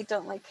 definitely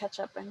don't like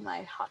ketchup in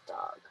my hot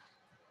dog.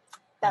 I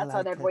That like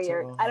sounded ketchup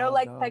weird. on I don't hot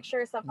like dog.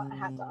 pictures of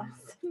hot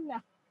dogs.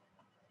 No.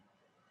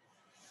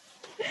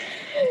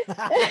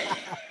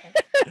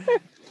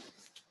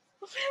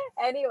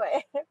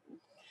 Anyway,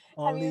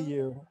 Only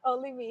you.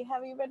 only me.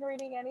 Have you been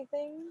reading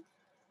anything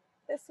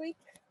this week?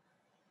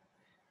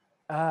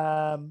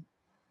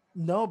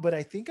 No, but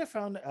I think I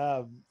found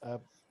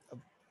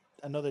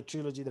another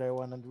trilogy that I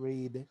want to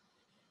read.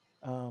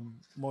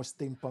 More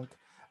steampunk.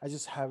 I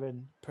just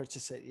haven't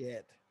purchased it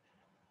yet.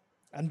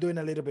 I'm doing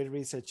a little bit of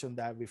research on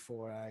that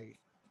before I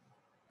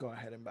go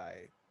ahead and buy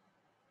it.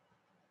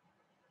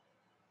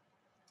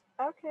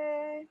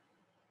 Okay.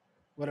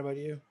 What about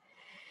you?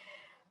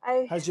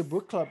 I How's your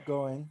book club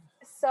going?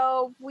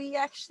 So we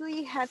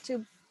actually had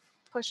to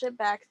push it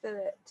back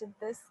to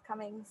this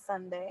coming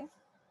Sunday,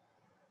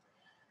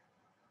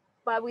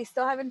 but we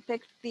still haven't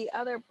picked the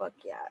other book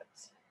yet.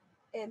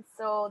 And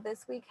so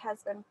this week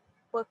has been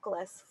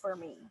bookless for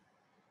me,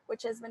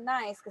 which has been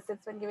nice because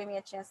it's been giving me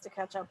a chance to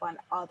catch up on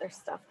other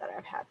stuff that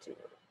I've had to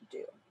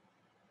do.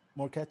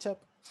 More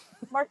ketchup?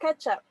 More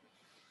ketchup.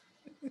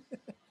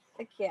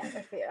 I can't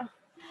with you.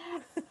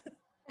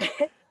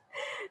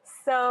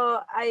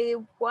 So I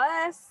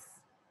was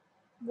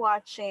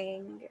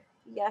watching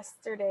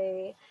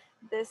yesterday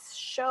this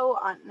show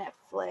on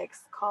Netflix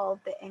called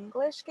The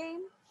English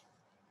Game.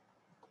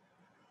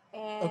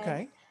 And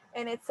Okay.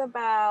 and it's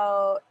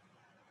about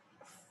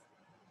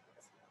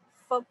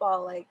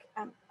football, like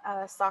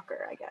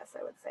soccer, I guess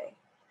I would say.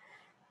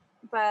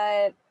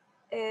 But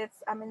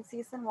I'm in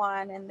season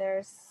 1, and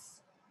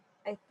there's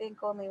I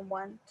think only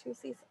 2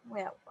 seasons.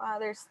 Yeah,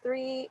 there's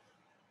 3.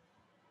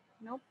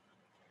 Nope,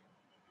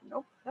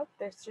 nope.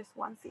 There's just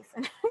 1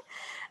 season.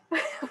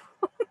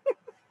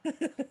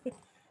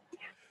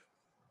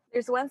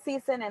 There's 1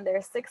 season, and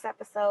there's 6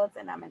 episodes,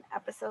 and I'm in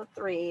episode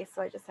 3,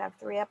 so I just have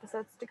 3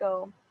 episodes to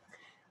go.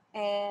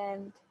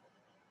 And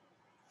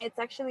it's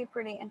actually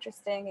pretty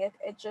interesting.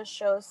 It just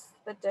shows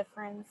the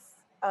difference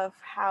of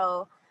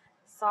how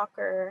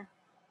soccer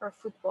or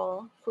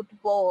football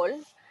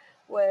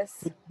was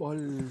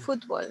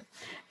Football.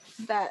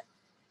 that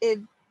it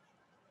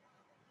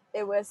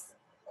was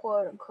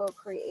quote unquote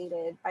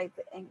created by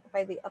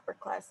the upper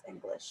class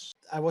English.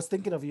 I was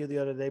thinking of you the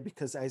other day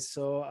because I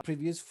saw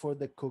previews for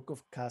the Cook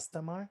of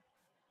Castamar.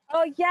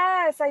 Oh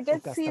yes, I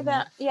did see Castamar.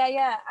 that.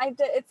 Yeah, I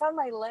did. It's on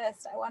my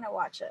list. I want to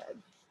watch it.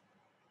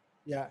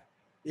 Yeah.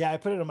 Yeah, I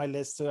put it on my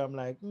list too. I'm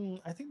like,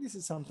 I think this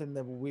is something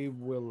that we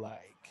will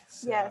like.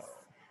 So. Yes.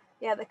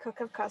 Yeah, the Cook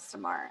of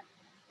Customer.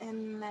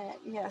 And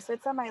so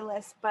it's on my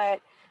list, but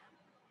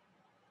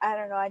I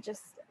don't know.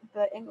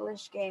 The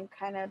English Game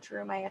kind of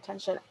drew my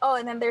attention. Oh,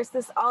 and then there's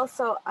this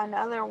also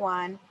another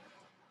one.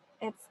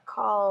 It's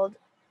called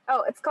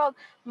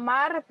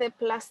Mar de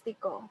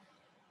Plástico.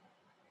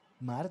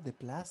 Mar de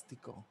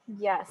Plástico.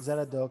 Yes. Is that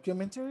a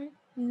documentary?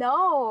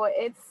 No,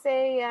 it's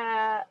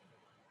a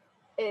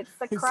It's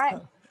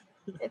crime.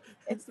 It's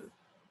it's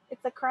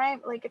it's a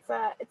crime, like it's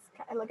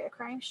like a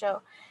crime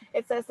show.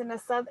 It says in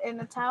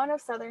the town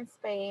of southern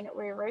Spain,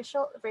 where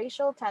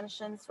racial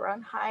tensions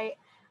run high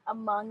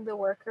among the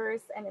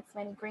workers and its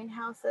many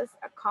greenhouses,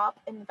 a cop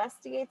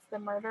investigates the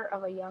murder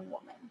of a young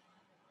woman.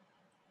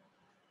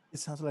 it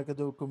sounds like a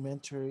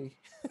documentary.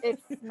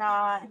 It's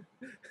not.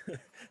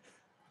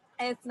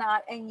 It's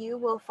not, and you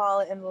will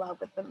fall in love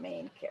with the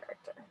main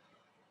character,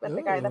 with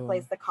the guy that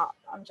plays Oh, the cop.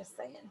 I'm just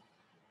saying.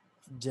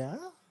 yeah.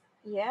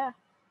 Yeah.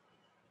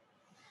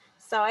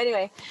 So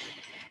anyway,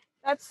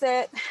 that's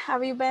it.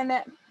 Have you been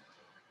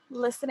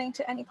listening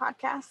to any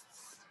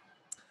podcasts?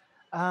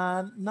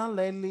 Not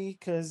lately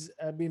because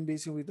I've been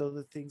busy with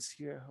other things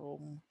here at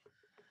home.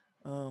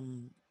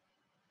 Um,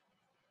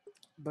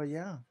 but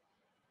yeah.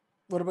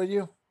 What about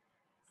you?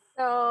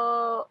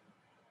 So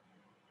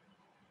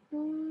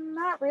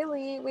not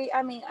really.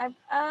 I mean,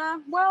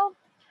 I've, well,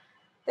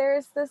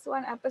 there's this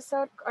one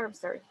episode, or I'm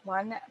sorry,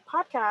 one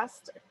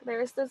podcast.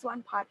 There's this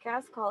one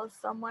podcast called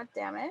Somewhat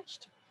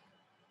Damaged,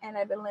 and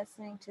I've been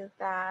listening to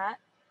that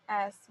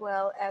as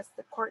well as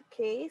the court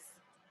case.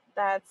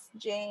 That's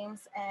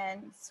James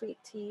and Sweet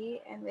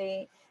Tea,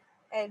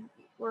 and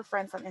we're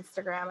friends on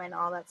Instagram and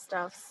all that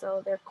stuff.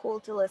 So they're cool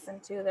to listen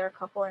to. They're a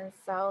couple in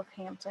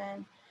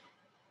Southampton,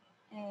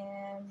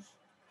 and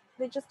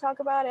they just talk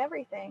about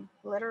everything,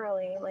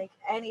 literally, like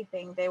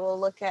anything. They will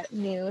look at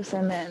news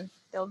and then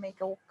they'll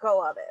make a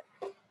go of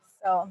it.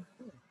 So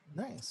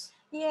Nice.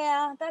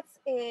 yeah, that's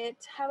it.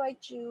 How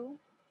about you?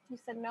 You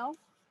said no?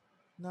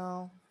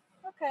 No.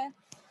 Okay.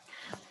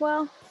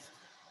 Well,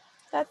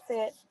 that's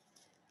it.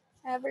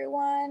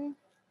 Everyone,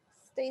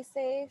 stay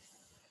safe,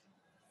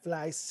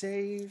 Fly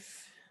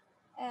safe.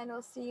 and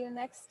we'll see you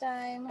next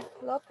time.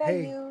 Loca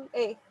Hey, you.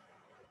 Hey.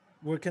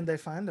 where can they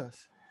find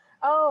us?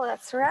 Oh,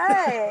 that's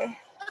right.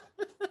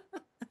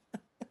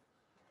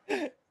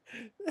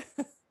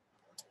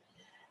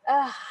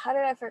 How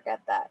did I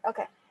forget that?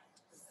 Okay.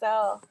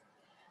 So,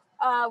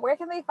 where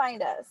can they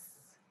find us?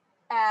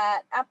 At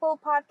Apple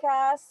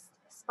Podcasts,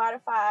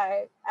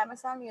 Spotify,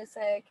 Amazon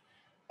Music,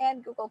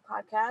 and Google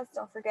Podcasts.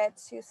 Don't forget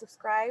to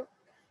subscribe,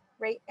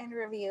 rate, and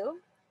review.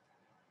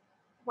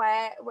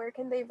 Where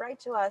can they write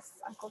to us,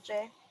 Uncle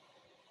Jay?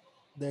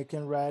 They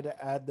can write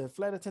at the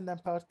flight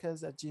attendant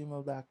podcast at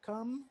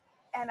gmail.com.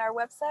 And our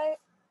website?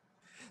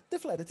 The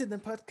flight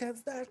attendant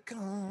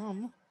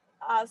podcast.com.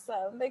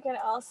 Awesome. They can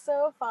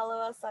also follow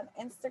us on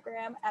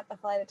Instagram at the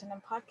Flight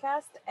Attendant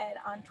Podcast and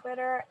on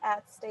Twitter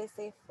at Stay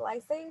Safe Fly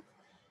Safe.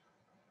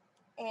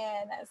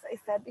 And as I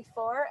said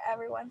before,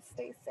 everyone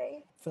stay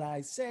safe.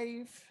 Fly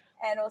safe.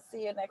 And we'll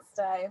see you next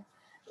time.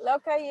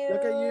 Look at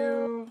Look at you.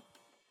 you.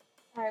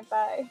 All right,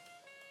 bye.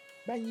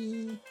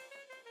 Bye.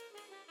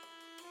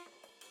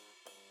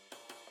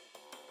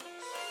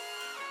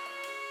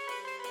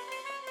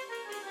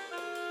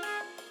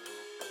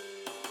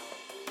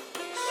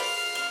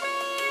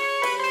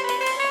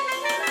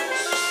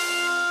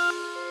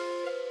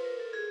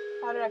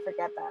 How did I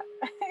forget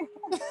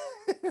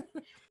that?